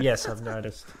love that. Yes, I've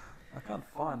noticed. I can't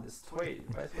find this tweet.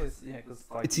 Basically, because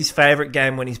it's his favourite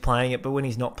game when he's playing it, but when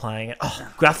he's not playing it,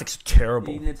 graphics are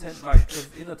terrible. In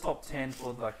the top 10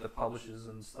 for the publishers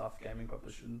and stuff, gaming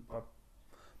publications.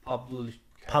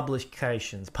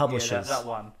 Yeah, that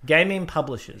one. Gaming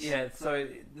publishers. Yeah, so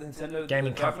Nintendo.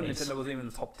 Gaming the guy from companies. Nintendo was even in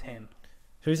the top 10.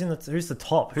 Who's the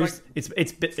top?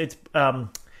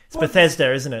 It's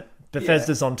Bethesda, isn't it?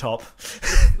 Bethesda's on top.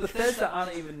 Bethesda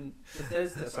aren't even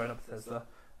Sorry, not Bethesda.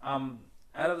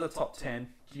 Out of the top 10,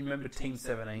 do you remember Team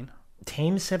 17?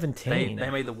 Team 17. They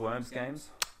made the Worms games.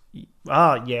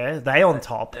 Oh yeah, they on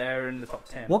top. They're in the top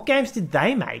 10. What games did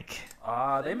they make?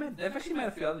 They've actually made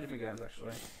a few other different games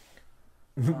actually.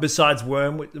 Besides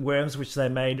Worms, which they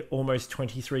made almost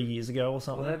 23 years ago or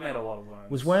something. Well, they've made a lot of Worms.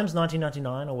 Was Worms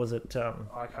 1999 or was it?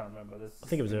 I can't remember. I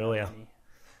think it was earlier.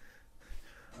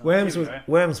 Worms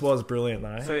was brilliant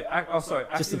though. So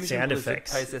just the sound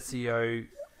effects. Pays their CEO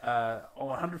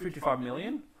 155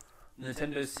 million.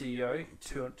 Nintendo's CEO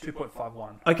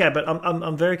 2.51. Okay, but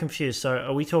I'm very confused. So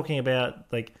are we talking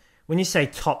about When you say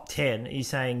top 10, are you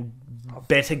saying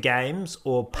better games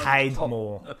or paid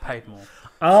more? Paid more.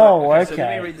 Oh, okay. So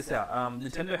let me read this out.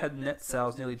 Nintendo had net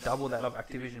sales nearly double that of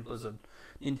Activision Blizzard.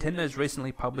 Nintendo's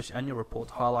recently published annual report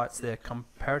highlights their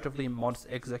comparatively modest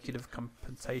executive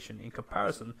compensation in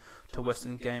comparison to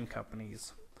Western game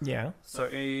companies. Yeah. So,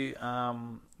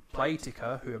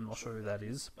 Playtika, who I'm not sure who that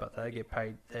is, but they get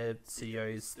paid, their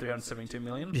CEO is $372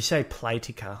 million. Did you say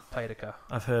Playtika? Playtika.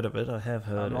 I've heard of it. I have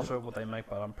heard I'm not sure what they make,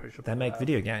 but I'm pretty sure they make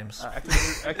video games.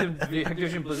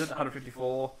 Activision Blizzard,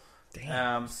 154.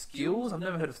 Damn. Skills, I've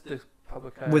never heard of the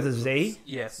public. With a Z?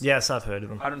 Yes. Yes, I've heard of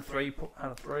them.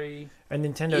 103. And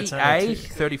Nintendo EA,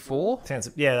 34.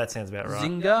 That sounds about right.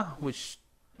 Zynga, which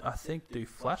I think do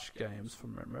Flash games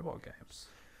from mobile games.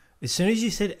 As soon as you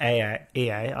said EA,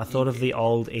 I thought of the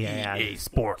old EA. EA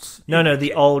Sports. No,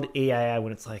 the old EA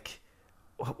when it's like,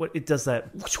 what it does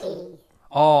that.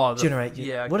 Oh, generate.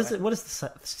 Yeah. Okay. What is it? What is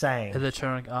the saying?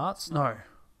 Electronic Arts? No.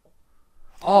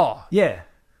 Oh. Yeah.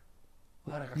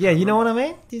 Yeah, you know what I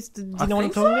mean? Do you know what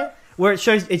I'm talking about? Where it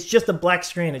shows, it's just a black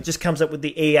screen. It just comes up with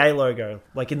the EA logo,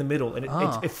 like in the middle, and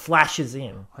it flashes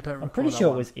in. I'm pretty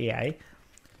sure it was EA.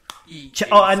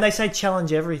 And they say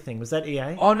challenge everything. Was that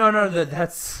EA? Oh, no,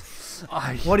 that's...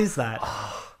 What is that?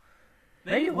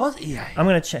 Maybe it was EA. I'm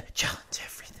going to check. Challenge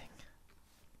everything.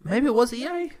 Maybe it was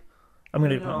EA. I'm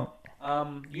going to...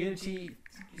 Unity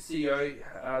CEO,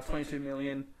 22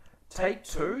 million.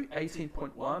 Take-Two,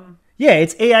 18.1. Yeah,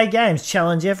 it's EA Games.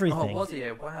 Challenge everything. Oh, it was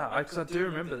EA. Wow. Because I do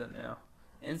remember that now.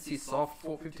 NC Soft,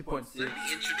 450.6. Let me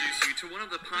introduce you to one of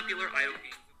the popular idle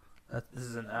games. This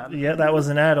is an ad. Yeah, that was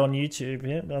an ad on YouTube.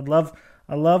 Yeah,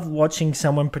 I love watching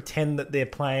someone pretend that they're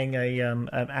playing an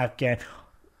app game.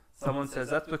 Someone says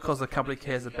that's because the company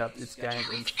cares about its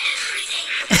games.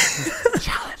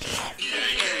 Challenge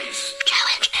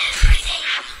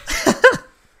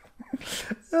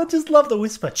I just love the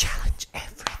whisper. Challenge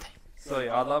everything. So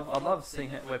yeah, I love seeing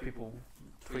where people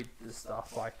tweet this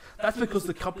stuff. Like that's because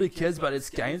the company cares about its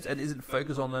games and isn't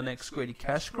focused on the next greedy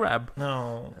cash grab.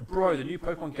 No, bro, the new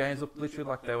Pokemon games look literally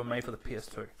like they were made for the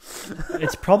PS2.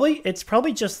 It's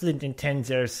probably just the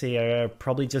Nintendo CEO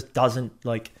probably just doesn't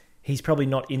like. He's probably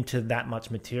not into that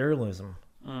much materialism.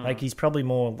 Like he's probably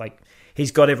more like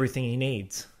he's got everything he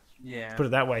needs. Yeah. Put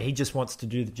it that way. He just wants to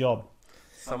do the job.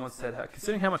 Someone said,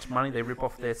 considering how much money they rip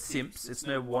off their simps, it's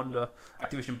no wonder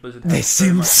Activision Blizzard has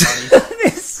so much simps. money.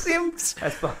 They're simps.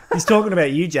 He's talking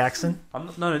about you, Jackson.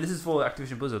 No, this is for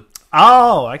Activision Blizzard.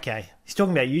 Oh, okay. He's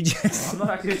talking about you, Jackson. I'm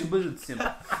not Activision Blizzard simp.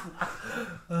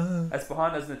 As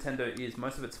behind as Nintendo is,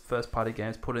 most of its first-party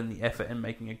games put in the effort in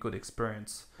making a good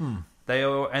experience. And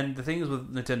the thing is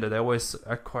with Nintendo, they always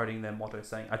are quoting their motto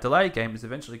saying, "A delayed game is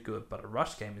eventually good, but a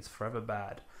rushed game is forever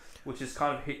bad." Which is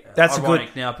kind of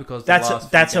ironic now because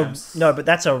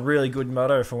that's a really good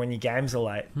motto for when your games are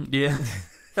late. Yeah.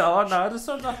 Oh no, just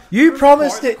not. You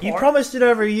promised it. You promised it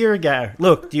over a year ago.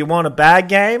 Look, do you want a bad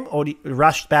game or a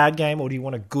rushed bad game, or do you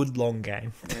want a good long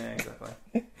game? Yeah, exactly.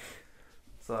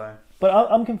 So,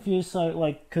 but I'm confused. So,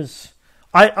 like, because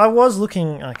I was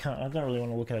looking. I don't really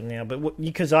want to look at it now, but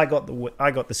because I got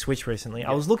the Switch recently,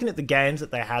 I was looking at the games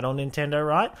that they had on Nintendo,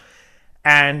 right?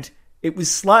 And it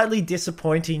was slightly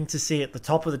disappointing to see at the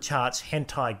top of the charts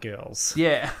hentai girls.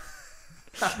 Yeah.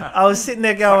 I was sitting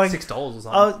there going... It's like $6 or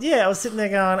something. I was sitting there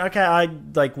going, okay,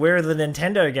 where are the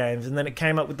Nintendo games? And then it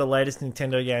came up with the latest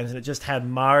Nintendo games, and it just had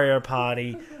Mario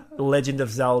Party, Legend of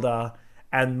Zelda,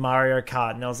 and Mario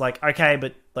Kart. And I was like, okay,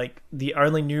 but like the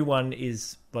only new one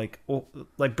is like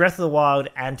Breath of the Wild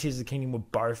and Tears of the Kingdom were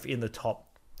both in the top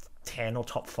 10 or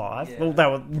top 5. Yeah. Well, they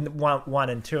were 1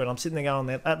 and 2, and I'm sitting there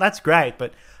going, that's great,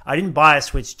 but I didn't buy a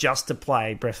Switch just to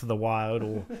play Breath of the Wild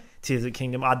or Tears of the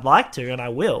Kingdom. I'd like to, and I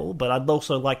will, but I'd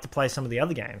also like to play some of the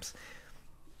other games.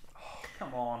 Oh,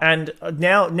 come on. And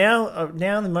now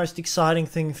the most exciting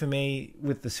thing for me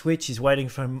with the Switch is waiting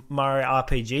for Mario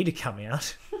RPG to come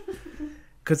out.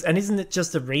 And isn't it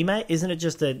just a remake? Isn't it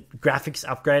just a graphics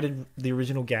upgraded the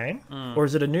original game? Or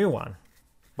is it a new one?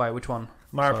 Wait, which one?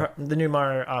 The new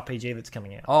Mario RPG that's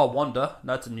coming out. Oh, Wonder.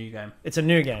 That's a new game. It's a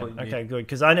new game. Okay, good.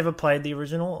 Because I never played the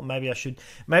original. Maybe I should.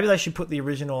 Maybe they should put the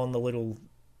original on the little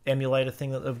emulator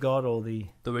thing that they've got, or the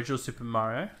original Super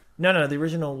Mario. No, the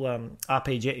original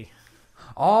RPG.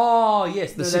 Oh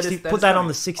yes, put that on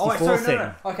the 64 thing.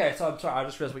 No. Okay, so I'm sorry. I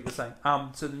just realized what you're saying.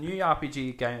 So the new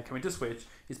RPG game coming to Switch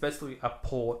is basically a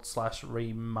port /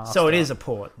 remaster. So it is a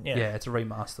port. Yeah, it's a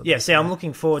remaster. Yeah, see, I'm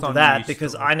looking forward to that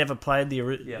because I never played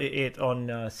it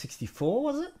on 64.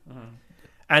 Was it? Mm-hmm.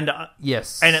 And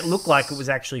yes, and it looked like it was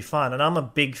actually fun. And I'm a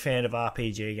big fan of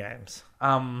RPG games.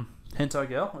 Hentai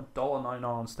Girl, $1.99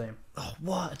 on Steam. Oh,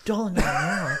 what?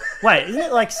 $1.99? Wait, isn't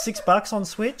it like $6 on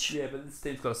Switch? Yeah, but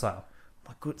Steam's got a sale.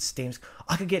 My good Steam's.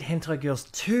 I could get Hentai Girls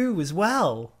 2 as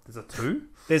well. There's a 2?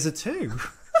 There's a 2.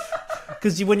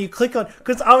 Because when you click on...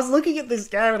 Because I was looking at this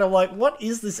game and I'm like, what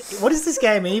is this? What is this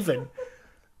game even?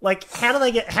 Like, how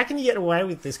can you get away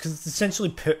with this? Because it's essentially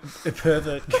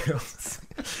pervert girls.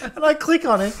 And I click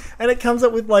on it and it comes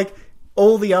up with like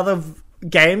all the other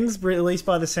games released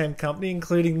by the same company,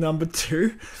 including number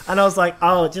 2. And I was like,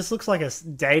 oh, it just looks like a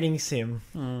dating sim.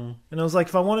 And I was like,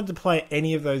 if I wanted to play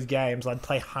any of those games, I'd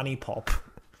play Honey Pop.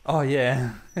 Oh,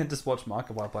 yeah. And just watch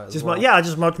Markiplier play as well. I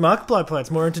just watch Markiplier play.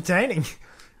 It's more entertaining.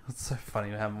 It's so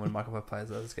funny when Markiplier plays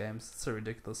those games. It's so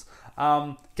ridiculous.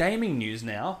 Gaming news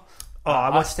now. Oh,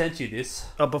 I sent you this.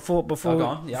 Before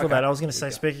that, I was going to say,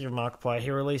 Okay. speaking of Markiplier,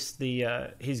 he released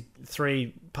his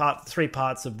three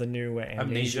parts of the new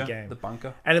Amnesia game, the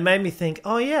bunker, and it made me think,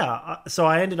 oh yeah. So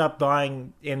I ended up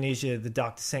buying Amnesia: The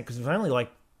Dark Descent because it was only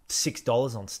like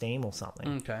 $6 on Steam or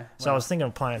something. Okay, So I was thinking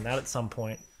of playing that at some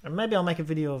point, and maybe I'll make a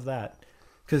video of that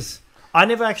because I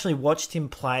never actually watched him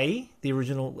play the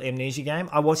original Amnesia game.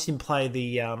 I watched him play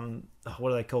the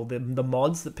what are they called? The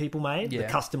mods that people made, the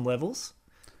custom levels.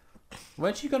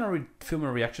 Weren't you going to film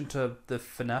a reaction to the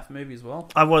FNAF movie as well?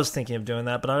 I was thinking of doing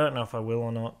that, but I don't know if I will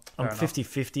or not. I'm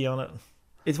 50-50 on it.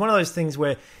 It's one of those things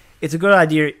where it's a good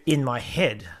idea in my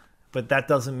head, but that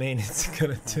doesn't mean it's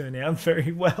going to turn out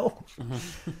very well.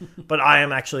 But I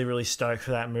am actually really stoked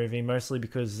for that movie, mostly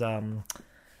because,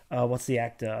 what's the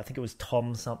actor? I think it was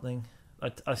Tom something.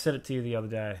 I said it to you the other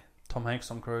day. Tom Hanks,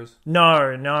 Tom Cruise.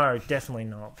 No, definitely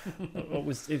not.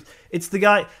 It's the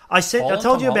guy I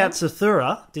told you about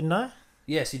Sathura, didn't I?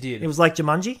 Yes, you did. It was like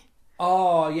Jumanji.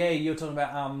 Oh yeah, you were talking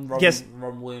about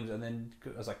Robin Williams, and then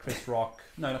it was like Chris Rock.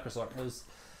 No, not Chris Rock. It was.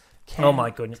 Oh my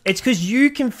goodness! It's because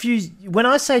you confuse. When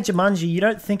I say Jumanji, you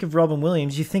don't think of Robin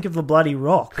Williams. You think of the bloody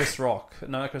Rock. Chris Rock.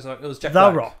 No, Chris Rock. It was Jack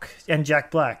Black. The Rock and Jack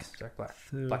Black. Jack Black.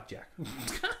 Black Jack.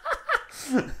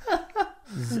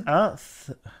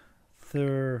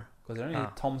 Because the only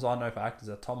Toms I know for actors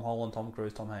are Tom Holland, Tom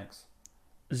Cruise, Tom Hanks.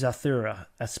 Zathura,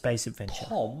 A Space Adventure.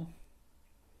 Tom?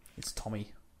 It's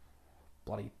Tommy.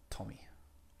 Bloody Tommy.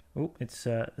 Oh, it's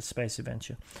A Space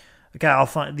Adventure. Okay, I'll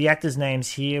find the actor's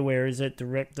names here. Where is it?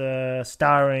 Director,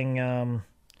 starring.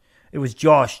 It was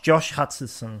Josh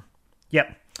Hutcherson.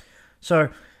 Yep. So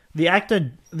the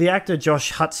actor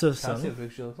Josh Hutcherson. Can I see what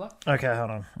picture looks like? Okay, hold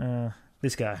on.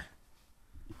 This guy.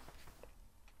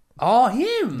 Oh,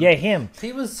 him! Yeah, him.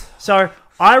 He was... So,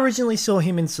 I originally saw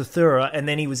him in Sathura, and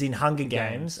then he was in Hunger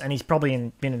Games, and he's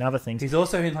probably been in other things. He's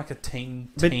also in like a teen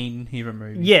hero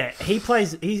movie. Yeah, he's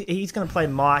going to play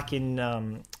Mike in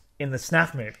the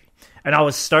SNAF movie. And I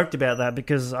was stoked about that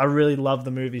because I really loved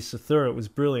the movie Sathura. It was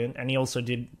brilliant, and he also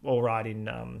did all right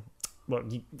in...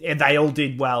 they all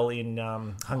did well in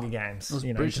Hunger Games. It was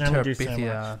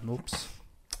Oops.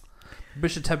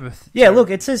 Yeah, look,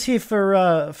 it says here for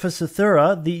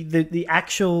Sathura, the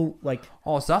actual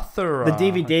Zathura. The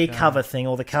DVD cover thing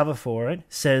or the cover for it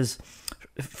says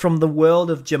from the world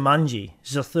of Jumanji,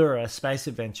 Zathura, Space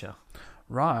Adventure.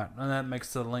 Right, and that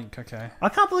makes the link. Okay, I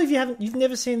can't believe you've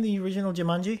never seen the original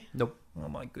Jumanji. Nope. Oh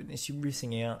my goodness, you're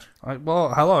missing out.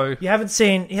 Well, hello. You haven't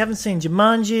seen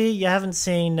Jumanji. You haven't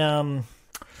seen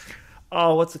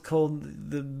what's it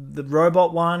called? The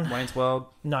robot one? Wayne's World.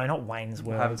 No, not Wayne's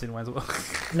World. I haven't seen Wayne's World.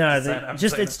 No,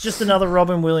 it's just another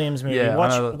Robin Williams movie. Yeah,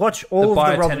 watch all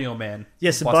of the Bicentennial Man.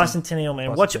 Yes, the Bicentennial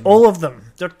Man. Watch all of them.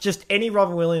 They're just any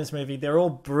Robin Williams movie. They're all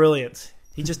brilliant.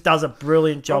 He just does a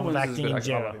brilliant job of acting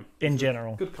in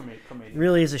general. Good comedian.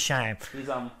 Really is a shame. His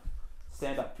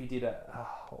stand up he did at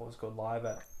what was it called live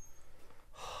at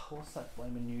what's that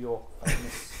flame in New York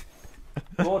famous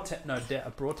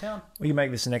Broadtown. We can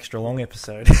make this an extra long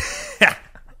episode.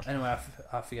 Anyway,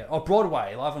 I forget. Oh,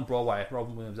 Broadway, live on Broadway.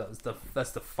 Robin Williams.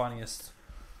 That's the funniest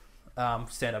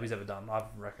stand up he's ever done, I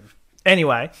reckon.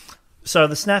 Anyway, so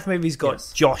the SNAF movie's got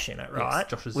Josh in it, right?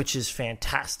 Yes, which is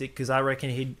fantastic because I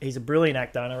reckon he's a brilliant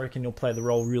actor and I reckon he'll play the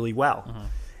role really well. Mm-hmm.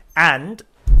 And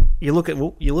you look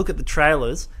at the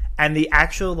trailers and the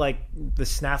actual the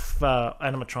SNAF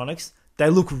animatronics. They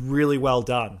look really well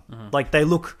done. Mm-hmm. Like they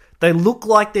look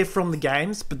like they're from the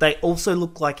games, but they also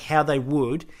look like how they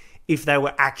would if they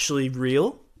were actually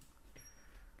real.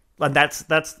 And that's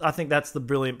I think that's the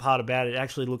brilliant part about it. It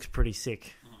actually looks pretty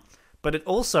sick. But it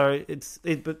also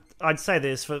but I'd say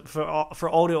this for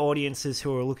older audiences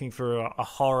who are looking for a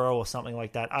horror or something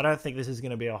like that. I don't think this is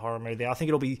going to be a horror movie. I think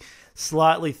it'll be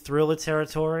slightly thriller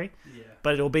territory. Yeah.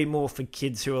 But it'll be more for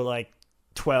kids who are like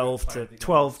 12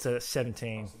 to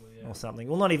 17. Possibly, or something.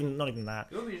 Well, not even that.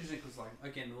 It'll be interesting because, like,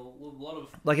 again, a lot of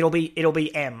like it'll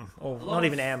be M or not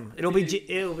even M. It'll be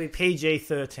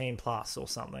PG-13 plus or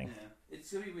something. Yeah,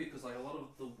 it's gonna be weird because like a lot of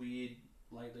the weird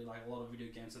lately, like a lot of video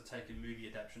games have taken movie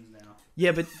adaptations now.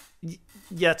 Yeah, but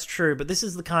it's true. But this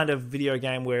is the kind of video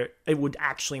game where it would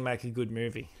actually make a good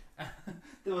movie.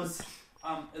 There was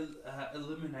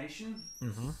Illumination.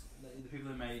 Mm-hmm. The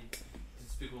people who made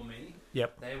Despicable Me.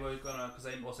 Yep. They were gonna, because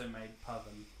they also made part of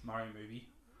the Mario movie.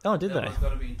 Oh, did they? They were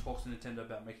going to be in talks with Nintendo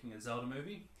about making a Zelda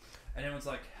movie, and everyone's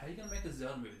like, "How are you going to make a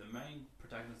Zelda movie? The main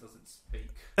protagonist doesn't speak."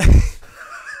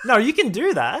 No, you can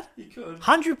do that. You could.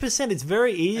 100%. It's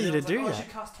very easy to do I that. should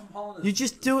cast Tom Holland. You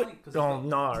just do it. Oh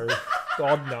no,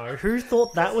 God no! Who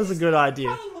thought that was a good He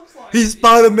idea? kinda looks like He's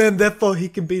Spider-Man, therefore he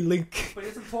can be Link. But he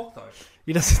doesn't talk though.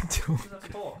 He doesn't do. He doesn't have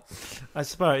to talk. I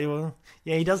suppose. Well,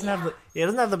 yeah, he doesn't have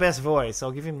the best voice.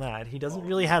 I'll give him that. He doesn't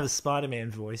really have a Spider-Man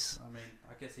voice. I mean,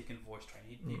 I guess he can voice train.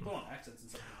 He put on accents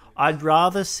and stuff. I'd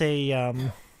rather see.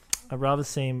 I'd rather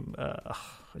see him. I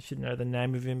should know the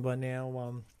name of him by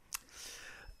now.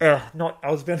 Not.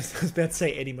 I was about to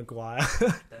say Eddie Maguire.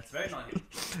 That's very not him.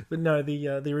 But no,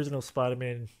 the original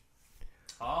Spider-Man.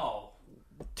 Oh.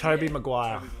 Tobey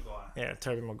Maguire. Tobey Maguire. Yeah,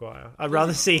 Tobey Maguire. I'd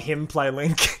rather see him play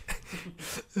Link.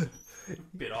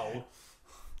 Bit old.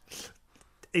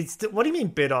 What do you mean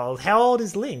bit old? How old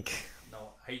is Link? No,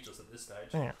 ageless at this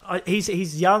stage. Yeah.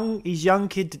 He's young. He's young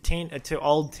kid to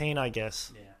old teen, I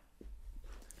guess. Yeah.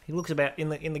 He looks about in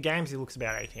the games. He looks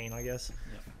about 18, I guess.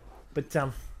 Yeah.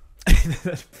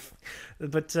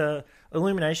 But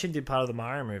Illumination did part of the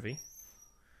Mario movie.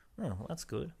 Oh, well, that's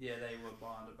good. Yeah, they were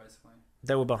behind it basically.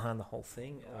 They were behind the whole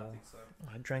thing. Yeah, I think so.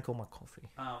 I drank all my coffee.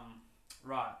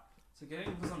 Right. So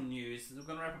getting for some news, we're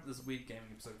going to wrap up this weird gaming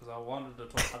episode because I wanted to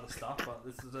talk other stuff, but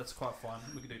that's quite fun.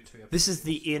 We can do 2 episodes. This is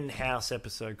the in-house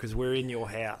episode because we're in your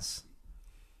house.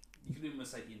 You could even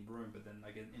say in-room, but then I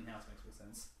guess in-house makes more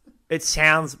sense. It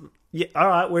sounds... Yeah, all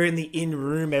right, we're in the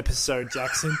in-room episode,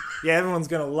 Jackson. Yeah, everyone's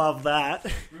going to love that.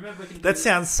 Remember, that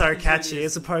sounds so catchy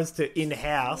as opposed to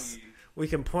in-house. We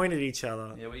can point at each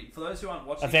other. Yeah, for those who aren't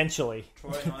watching... Eventually.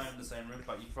 Troy and I are in the same room,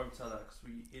 but you can probably tell that because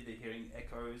we're either hearing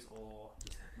echoes or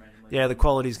just randomly... Yeah, the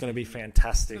quality's going to be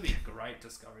fantastic. It's going to be a great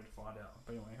discovery to find out.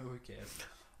 But anyway, who cares?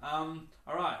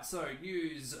 Alright, so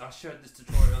news. I showed this to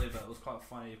Troy earlier, but it was quite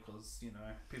funny because, you know,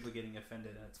 people are getting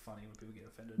offended and it's funny when people get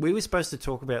offended. We were supposed to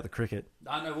talk about the cricket.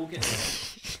 I know, we'll get to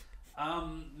that.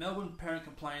 Melbourne parent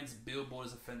complains billboard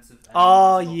is offensive.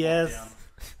 Oh, yes.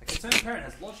 A concerned parent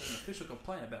has lodged an official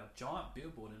complaint about a giant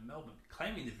billboard in Melbourne,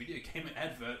 claiming the video game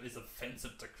advert is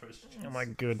offensive to Christians. Oh my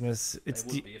goodness. It's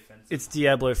Offensive.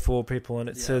 Diablo 4 people and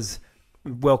it says,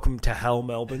 "Welcome to Hell,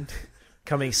 Melbourne."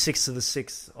 Coming 6th of the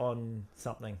 6th on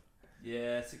something.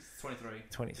 Yeah, 23.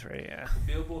 23, yeah.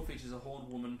 The billboard features a horned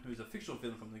woman who's a fictional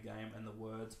villain from the game and the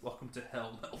words, "Welcome to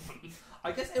Hell, Melbourne."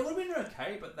 I guess it would have been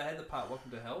okay, but they had the part, "Welcome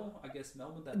to Hell." I guess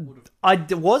Melbourne, that would have...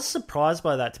 I was surprised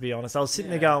by that, to be honest. I was sitting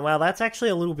there going, wow, that's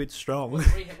actually a little bit strong.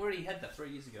 We already had that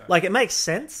 3 years ago. Like, it makes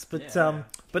sense, but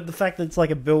but the fact that it's like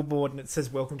a billboard and it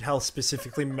says "Welcome to Hell,"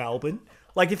 specifically Melbourne...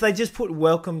 Like, if they just put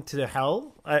 "Welcome to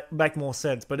Hell," it make more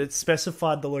sense. But it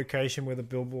specified the location where the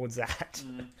billboard's at.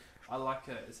 I like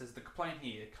it. It says the complaint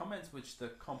here. Comments which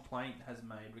the complaint has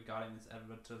made regarding this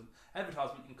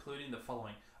advertisement, including the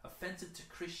following: offensive to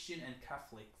Christian and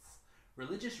Catholics,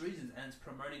 religious reasons, and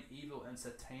promoting evil and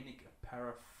satanic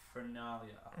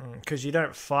paraphernalia. Because you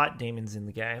don't fight demons in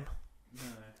the game. No.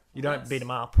 You don't beat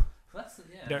them up.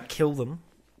 You don't kill them.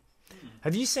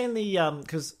 Have you seen the...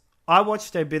 Because... I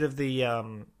watched a bit of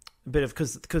the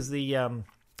because the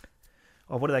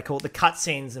what do they call it? The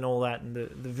cutscenes and all that, and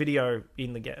the video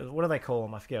in the game. What do they call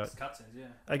them? I forget. It's cutscenes, yeah.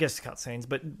 I guess cutscenes,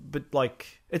 but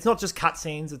like it's not just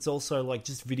cutscenes; it's also like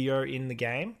just video in the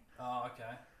game. Oh,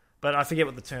 okay. But I forget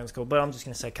what the term's called. But I'm just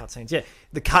going to say cutscenes. Yeah,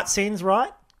 the cutscenes,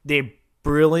 right? They're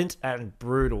brilliant and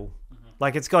brutal.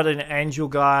 Like, it's got an angel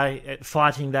guy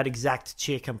fighting that exact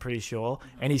chick, I'm pretty sure.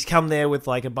 And he's come there with,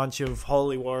 like, a bunch of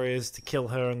holy warriors to kill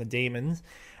her and the demons.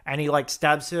 And he, like,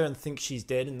 stabs her and thinks she's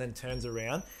dead and then turns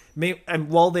around. And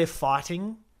while they're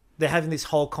fighting, they're having this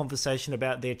whole conversation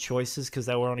about their choices because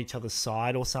they were on each other's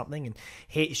side or something.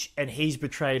 And he's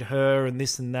betrayed her and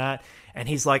this and that. And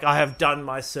he's like, "I have done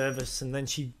my service." And then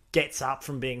she gets up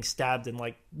from being stabbed and,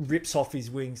 like, rips off his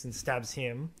wings and stabs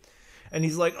him. And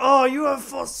he's like, "Oh, you have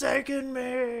forsaken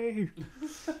me."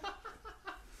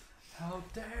 How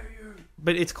dare you?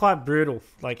 But it's quite brutal.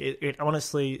 Like, it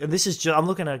honestly... And this is just... I'm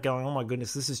looking at it going, oh my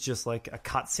goodness, this is just like a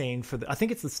cutscene for the... I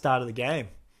think it's the start of the game.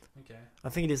 Okay. I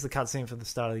think it is the cutscene for the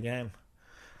start of the game.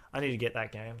 I need to get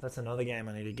that game. That's another game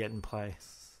I need to get and play.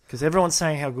 Because everyone's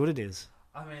saying how good it is.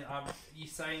 I mean, you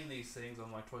saying these things,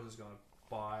 I'm like, Troy's just going to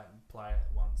play it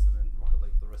once, and then Rocket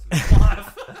League for the rest of my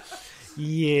life.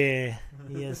 Yeah,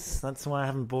 yes, that's why I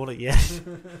haven't bought it yet.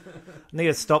 I need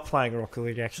to stop playing Rocket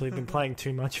League, actually. I've been playing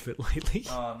too much of it lately.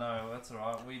 Oh, no, that's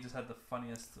alright. We just had the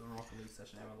funniest Rocket League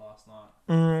session ever last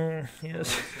night.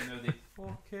 Yes.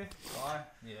 Okay, bye.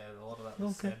 Yeah, a lot of that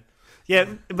was said. Yeah,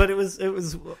 but it was.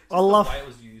 I love the way it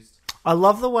was used. I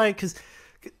love the way because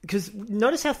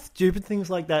notice how stupid things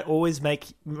like that always make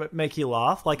you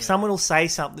laugh. Like someone will say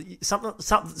something,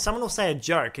 someone will say a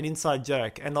joke, an inside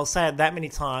joke, and they'll say it that many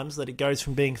times that it goes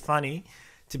from being funny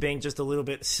to being just a little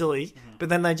bit silly. Mm-hmm. But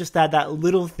then they just add that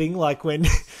little thing, like when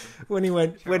he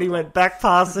went back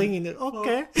passing, and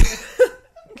okay.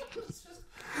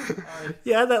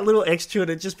 Yeah, that little extra, and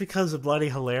it just becomes bloody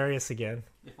hilarious again.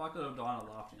 If I could have died of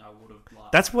laughing, I would have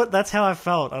laughed. That's how I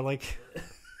felt. I like.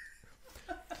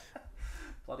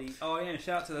 Bloody. Oh yeah,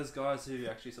 shout out to those guys who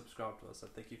actually subscribed to us. So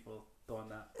thank you for doing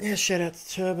that. Yeah, shout out to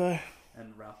Turbo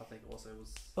and Ralph. I think also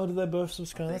was. Oh, did they both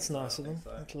subscribe? That's nice of them.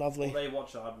 So. That's lovely. Well, they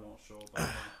watch it. I'm not sure. But,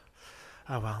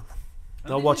 oh well,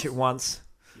 they'll watch it once.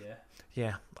 Yeah.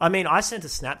 Yeah, I mean, I sent a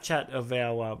Snapchat of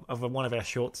one of our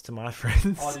shorts to my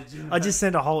friends. Oh, did you? I just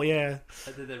sent a whole Did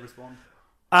they respond?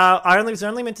 I was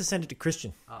only meant to send it to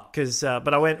Christian because,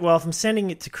 but I went, well, if I'm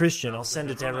sending it to Christian, I'll send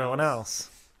it to everyone else.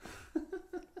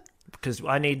 Because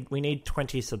we need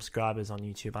 20 subscribers on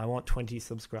YouTube. I want 20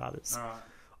 subscribers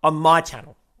on my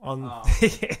channel.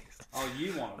 Yeah. Oh,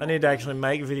 you want? I need to actually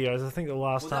make videos. I think the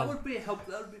last time. That would be a help.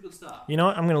 That would be a good start. You know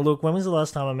what? I'm going to look. When was the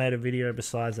last time I made a video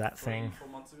besides that thing? 4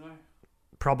 months ago.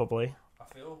 Probably. I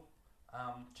feel.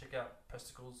 Check out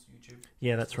Pesticles YouTube.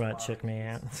 Yeah, that's right. Check me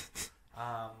out.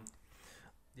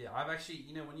 Yeah, I've actually,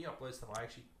 when you upload stuff, I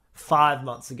actually 5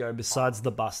 months ago. Besides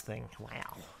the bus thing. Wow.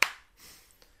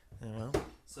 Yeah, well.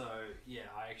 So yeah,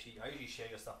 I usually share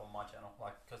your stuff on my channel,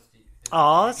 like because.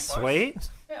 Oh, that's sweet.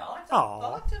 Yeah, I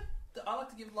like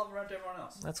to give love around to everyone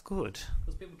else. That's good.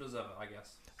 Because people deserve it, I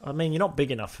guess. I mean, you're not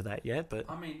big enough for that yet, but...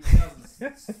 I mean,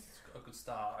 1,000's a good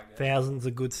start, I guess. 1,000's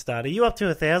a good start. Are you up to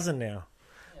 1,000 now? Yeah,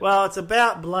 well, it's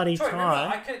about bloody time. Remember,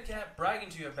 I kept bragging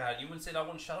to you about it. You wouldn't say I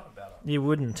wouldn't shut up about it. You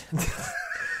wouldn't.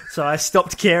 So I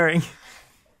stopped caring.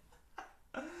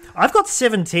 I've got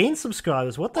 17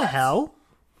 subscribers. What the hell?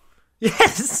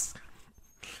 Yes!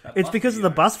 It's because of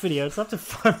the bus video. It's up to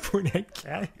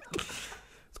 5.8k.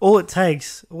 All it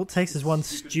takes is one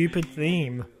stupid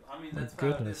theme. I mean, that's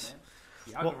goodness.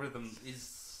 The algorithm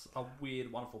is a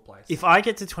weird, wonderful place. If I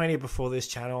get to 20 before this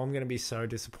channel, I'm going to be so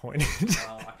disappointed.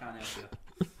 Oh, I can't answer.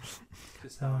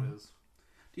 This is how it is.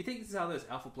 Do you think this is how those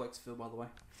alpha blokes feel, by the way?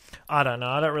 I don't know.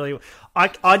 I don't really...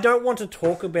 I don't want to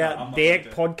talk about their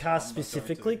podcast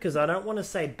specifically because I don't want to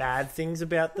say bad things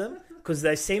about them because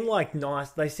they seem like nice.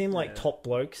 They seem like top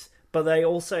blokes, but they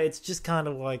also... It's just kind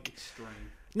of like... Extreme.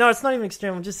 No, it's not even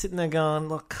extreme. I'm just sitting there going,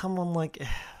 look, come on, like...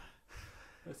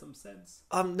 There's some sense.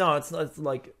 No, it's not. It's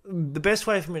like... The best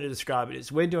way for me to describe it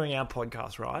is we're doing our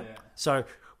podcast, right? Yeah. So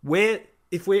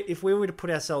if we were to put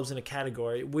ourselves in a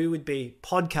category, we would be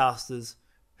podcasters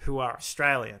who are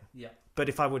Australian. Yeah. But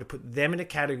if I were to put them in a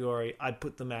category, I'd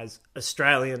put them as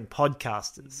Australian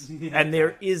podcasters. Yeah. And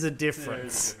there is a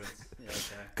difference.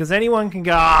 Because anyone can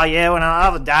go, oh yeah, when the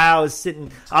other day I was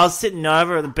sitting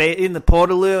over at in the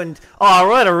Portaloo and I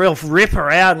read a real ripper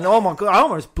out and oh my god, I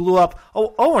almost blew up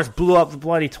the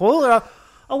bloody toilet.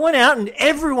 I went out and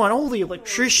everyone, all the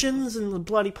electricians and the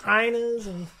bloody painters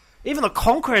and even the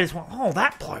concreters went, oh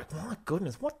that bloke, my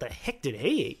goodness, what the heck did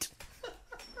he eat?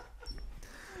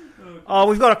 Oh,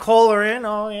 we've got a caller in.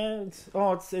 Oh yeah, it's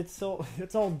all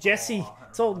Jesse.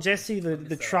 It's all Jesse, the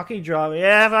truckie driver.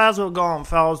 Yeah, how's it going,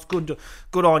 fellas? Good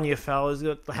on you, fellas.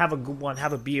 Have a good one.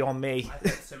 Have a beer on me. I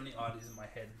had so many ideas in my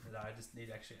head that I just need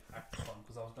to actually act upon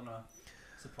because I was gonna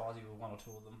surprise you with one or two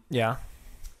of them. Yeah.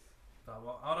 But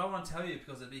I don't want to tell you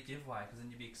because it'd be a giveaway because then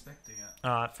you'd be expecting it.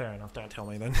 Alright, fair enough. Don't tell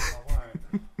me then. I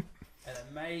won't. And it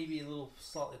may be a little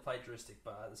slightly plagiaristic,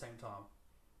 but at the same time.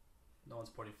 No one's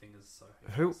pointing fingers, so...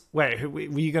 Who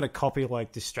were you going to copy,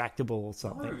 like, Distractable or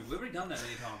something? No, we've already done that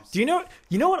many times. Do you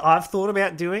know what I've thought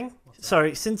about doing?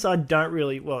 So, since I don't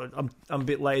really... Well, I'm a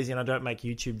bit lazy and I don't make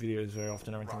YouTube videos very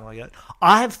often or anything like that.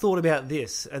 I have thought about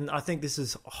this, and I think this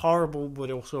is horrible,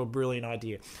 but also a brilliant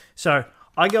idea. So,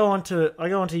 I go onto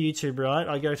YouTube, right?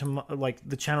 I go to, like,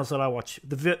 the channels that I watch.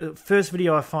 The first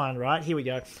video I find, right? Here we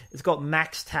go. It's got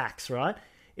Max Tax, right?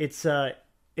 It's...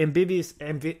 Amphibious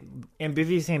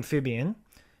amphibian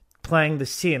playing The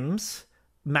Sims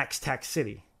Max Tax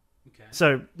City. Okay.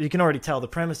 So you can already tell the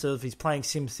premise of he's playing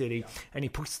Sim City and he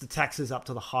puts the taxes up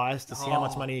to the highest to see how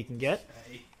much money he can get.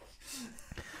 Okay.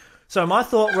 So my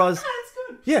thought was,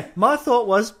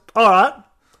 all right,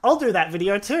 I'll do that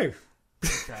video too.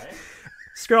 Okay.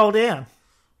 Scroll down.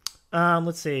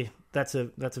 Let's see. That's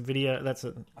a video.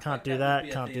 Can't do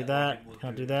that. Can't do that.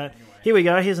 Can't do that. Anyway. Here we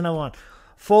go. Here's another one.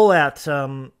 Fallout.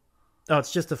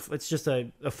 It's just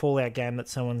a Fallout game that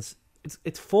someone's.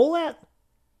 It's Fallout.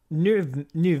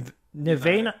 Neveo,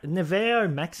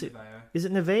 Mexico. Is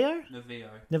it Neveo?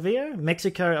 Neveo,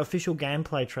 Mexico official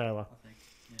gameplay trailer. I think.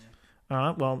 Yeah. All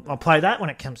right. Well, I'll play that when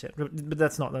it comes out. But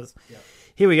that's not. That's. Yeah.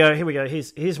 Here we go.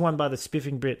 Here's one by the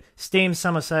Spiffing Brit. Steam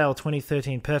Summer Sale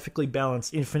 2013. Perfectly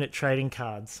balanced, infinite trading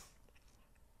cards.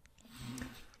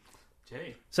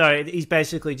 Gee. So he's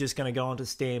basically just going to go onto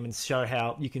Steam and show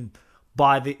how you can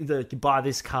buy buy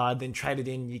this card, then trade it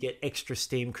in. You get extra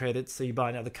Steam credits, so you buy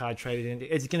another card, trade it in.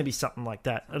 It's going to be something like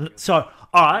that. So,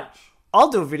 all right, I'll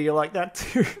do a video like that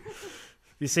too.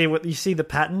 You see the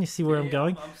pattern? You see where I'm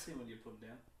going? I'm seeing what you're putting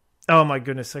down. Oh my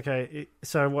goodness. Okay,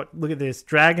 so what? Look at this.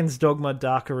 Dragon's Dogma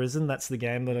Dark Arisen. That's the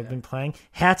game that I've been playing.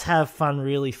 How to have fun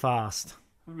really fast.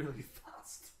 Really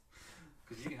fast.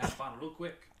 Because you can have fun real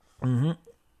quick. Mm-hmm.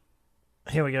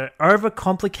 Here we go.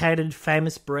 Overcomplicated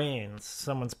famous brands.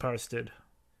 Someone's posted.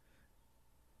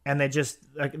 And they're just...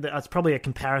 It's probably a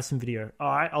comparison video. All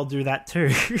right, I'll do that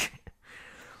too.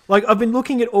 Like, I've been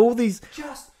looking at all these...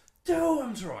 Just do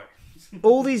them, Troy.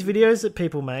 all these videos that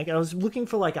people make. I was looking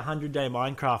for like a 100-day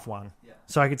Minecraft one. Yeah.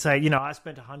 So I could say, I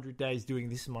spent 100 days doing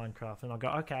this in Minecraft. And I'll go,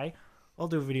 okay, I'll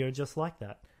do a video just like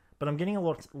that. But I'm getting a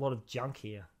lot of junk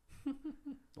here.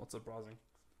 Not surprising.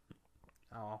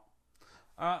 Oh.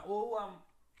 Alright, we'll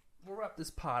wrap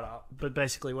this part up. But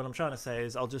basically what I'm trying to say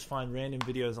is I'll just find random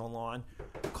videos online,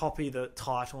 copy the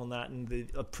title and that and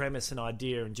the premise and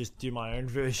idea and just do my own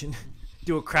version.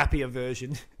 Do a crappier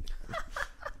version.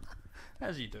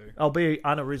 As you do. I'll be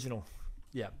unoriginal.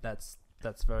 Yeah, that's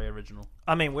very original.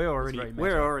 I mean, we're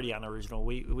already unoriginal.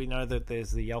 We know that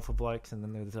there's the Alpha Blokes and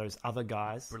then there's those other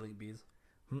guys. Brilliant Beers.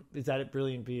 Is that it?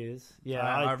 Brilliant Beers? Yeah,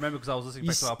 I remember because I was listening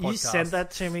back to our podcast. You sent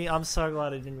that to me. I'm so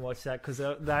glad I didn't watch that because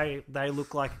they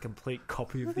look like a complete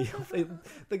copy of the Alpha.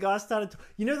 The guy started.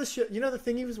 The shirt. The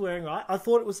thing he was wearing, right? I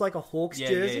thought it was like a Hawks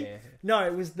jersey. Yeah. No,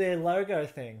 it was their logo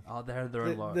thing. Oh, they had their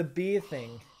own logo. The beer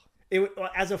thing. It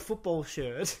as a football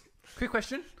shirt. Quick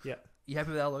question. Yeah. You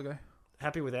happy with our logo?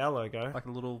 Happy with our logo. Like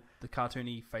the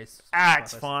cartoony face.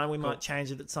 It's fine. We might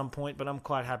change it at some point, but I'm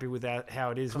quite happy with how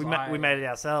it is. We made it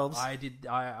ourselves.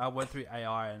 I went through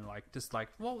AI and what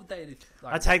would they...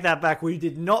 I take that back. We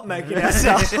did not make it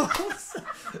ourselves.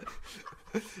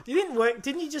 You didn't work.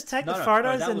 Didn't you just take the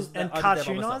photos and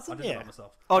cartoonize them? Yeah.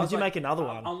 Oh, did you make another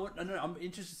one? I'm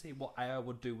interested to see what AI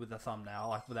would do with the thumbnail,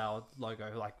 like with our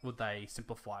logo. Like, would they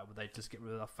simplify it? Would they just get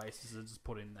rid of our faces and just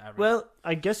put in average? Well,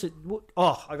 I guess it would.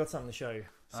 Oh, I got something to show you.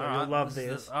 So you'll love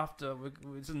this.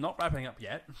 It's not wrapping up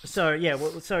yet. So yeah,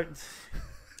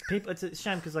 people. It's a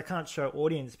shame because I can't show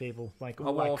audience people. Like,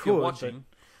 if you're watching.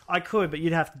 I could, but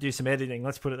you'd have to do some editing.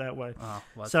 Let's put it that way. Oh,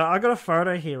 so I got a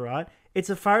photo here, right? It's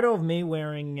a photo of me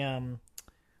wearing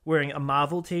a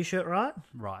Marvel t-shirt, right?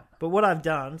 Right. But what I've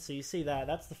done, so you see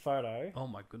that's the photo. Oh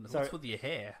my goodness! What's with your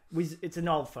hair? It's an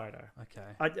old photo.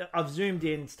 Okay. I've zoomed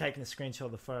in, taken a screenshot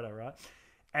of the photo, right?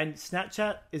 And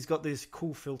Snapchat has got this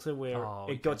cool filter where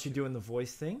it got you doing the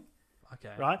voice thing.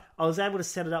 Okay. Right? I was able to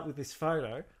set it up with this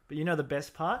photo, but the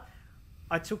best part?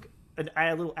 I took a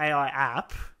little AI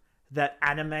app that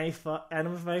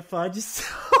animeified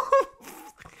yourself.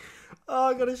 Oh,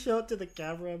 I gotta show it to the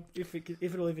camera if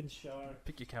it'll even show.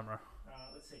 Pick your camera.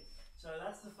 Let's see. So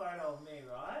that's the photo of me,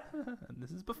 right? And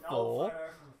this is before. An old photo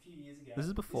from a few years ago. This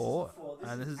is before.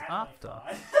 And this is after.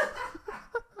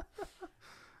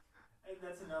 And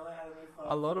that's another anime.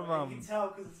 A lot of You can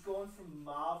tell because it's gone from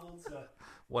Marvel to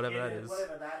whatever that is.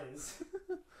 Whatever that is.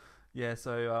 Yeah.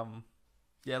 So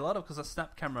a lot of because a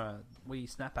snap camera,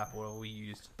 Snap app or we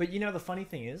used. But the funny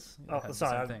thing is,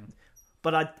 same thing.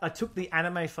 But I took the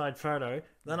anime-fied photo,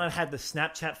 then I had the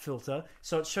Snapchat filter,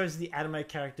 so it shows the anime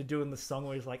character doing the song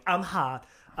where he's like, I'm hot,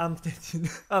 I'm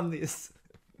this.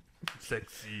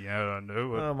 Sexy, I don't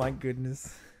know. Oh my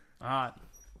goodness. Alright.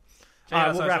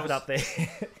 We'll wrap it up there.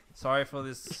 Sorry for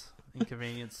this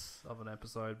inconvenience of an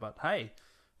episode, but hey,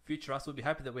 future us will be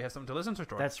happy that we have something to listen to,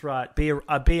 Troy. That's right. Be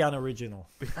unoriginal.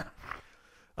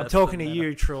 I'm talking to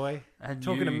you, Troy. And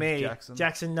talking to me.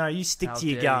 Jackson, no, you stick to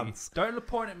your guns. Don't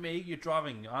point at me. You're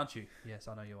driving, aren't you? Yes,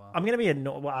 I know you are. I'm going to be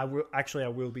annoyed. Well, I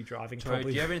will be driving. Troy,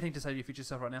 probably. Do you have anything to say to your future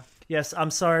self right now? Yes, I'm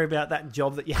sorry about that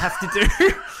job that you have to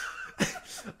do.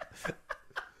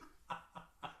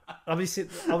 I'll be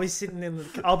sitting in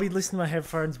I'll be listening to my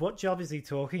headphones. What job is he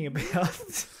talking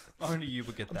about? Only you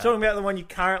would get that. I'm talking about the one you're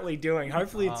currently doing.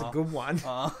 Hopefully it's a good one.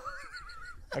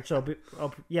 Actually,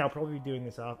 I'll probably be doing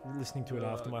this listening to it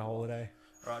after my holiday.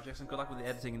 All right, Jackson. Good luck with the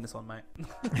editing in this one, mate.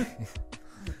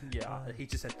 Yeah, he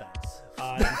just said thanks.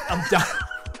 I'm done.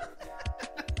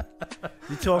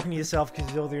 You're talking to yourself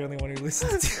because you're the only one who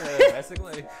listens to it.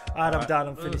 Basically. Alright, I'm done.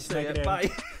 I'm finished. Make it end. Bye.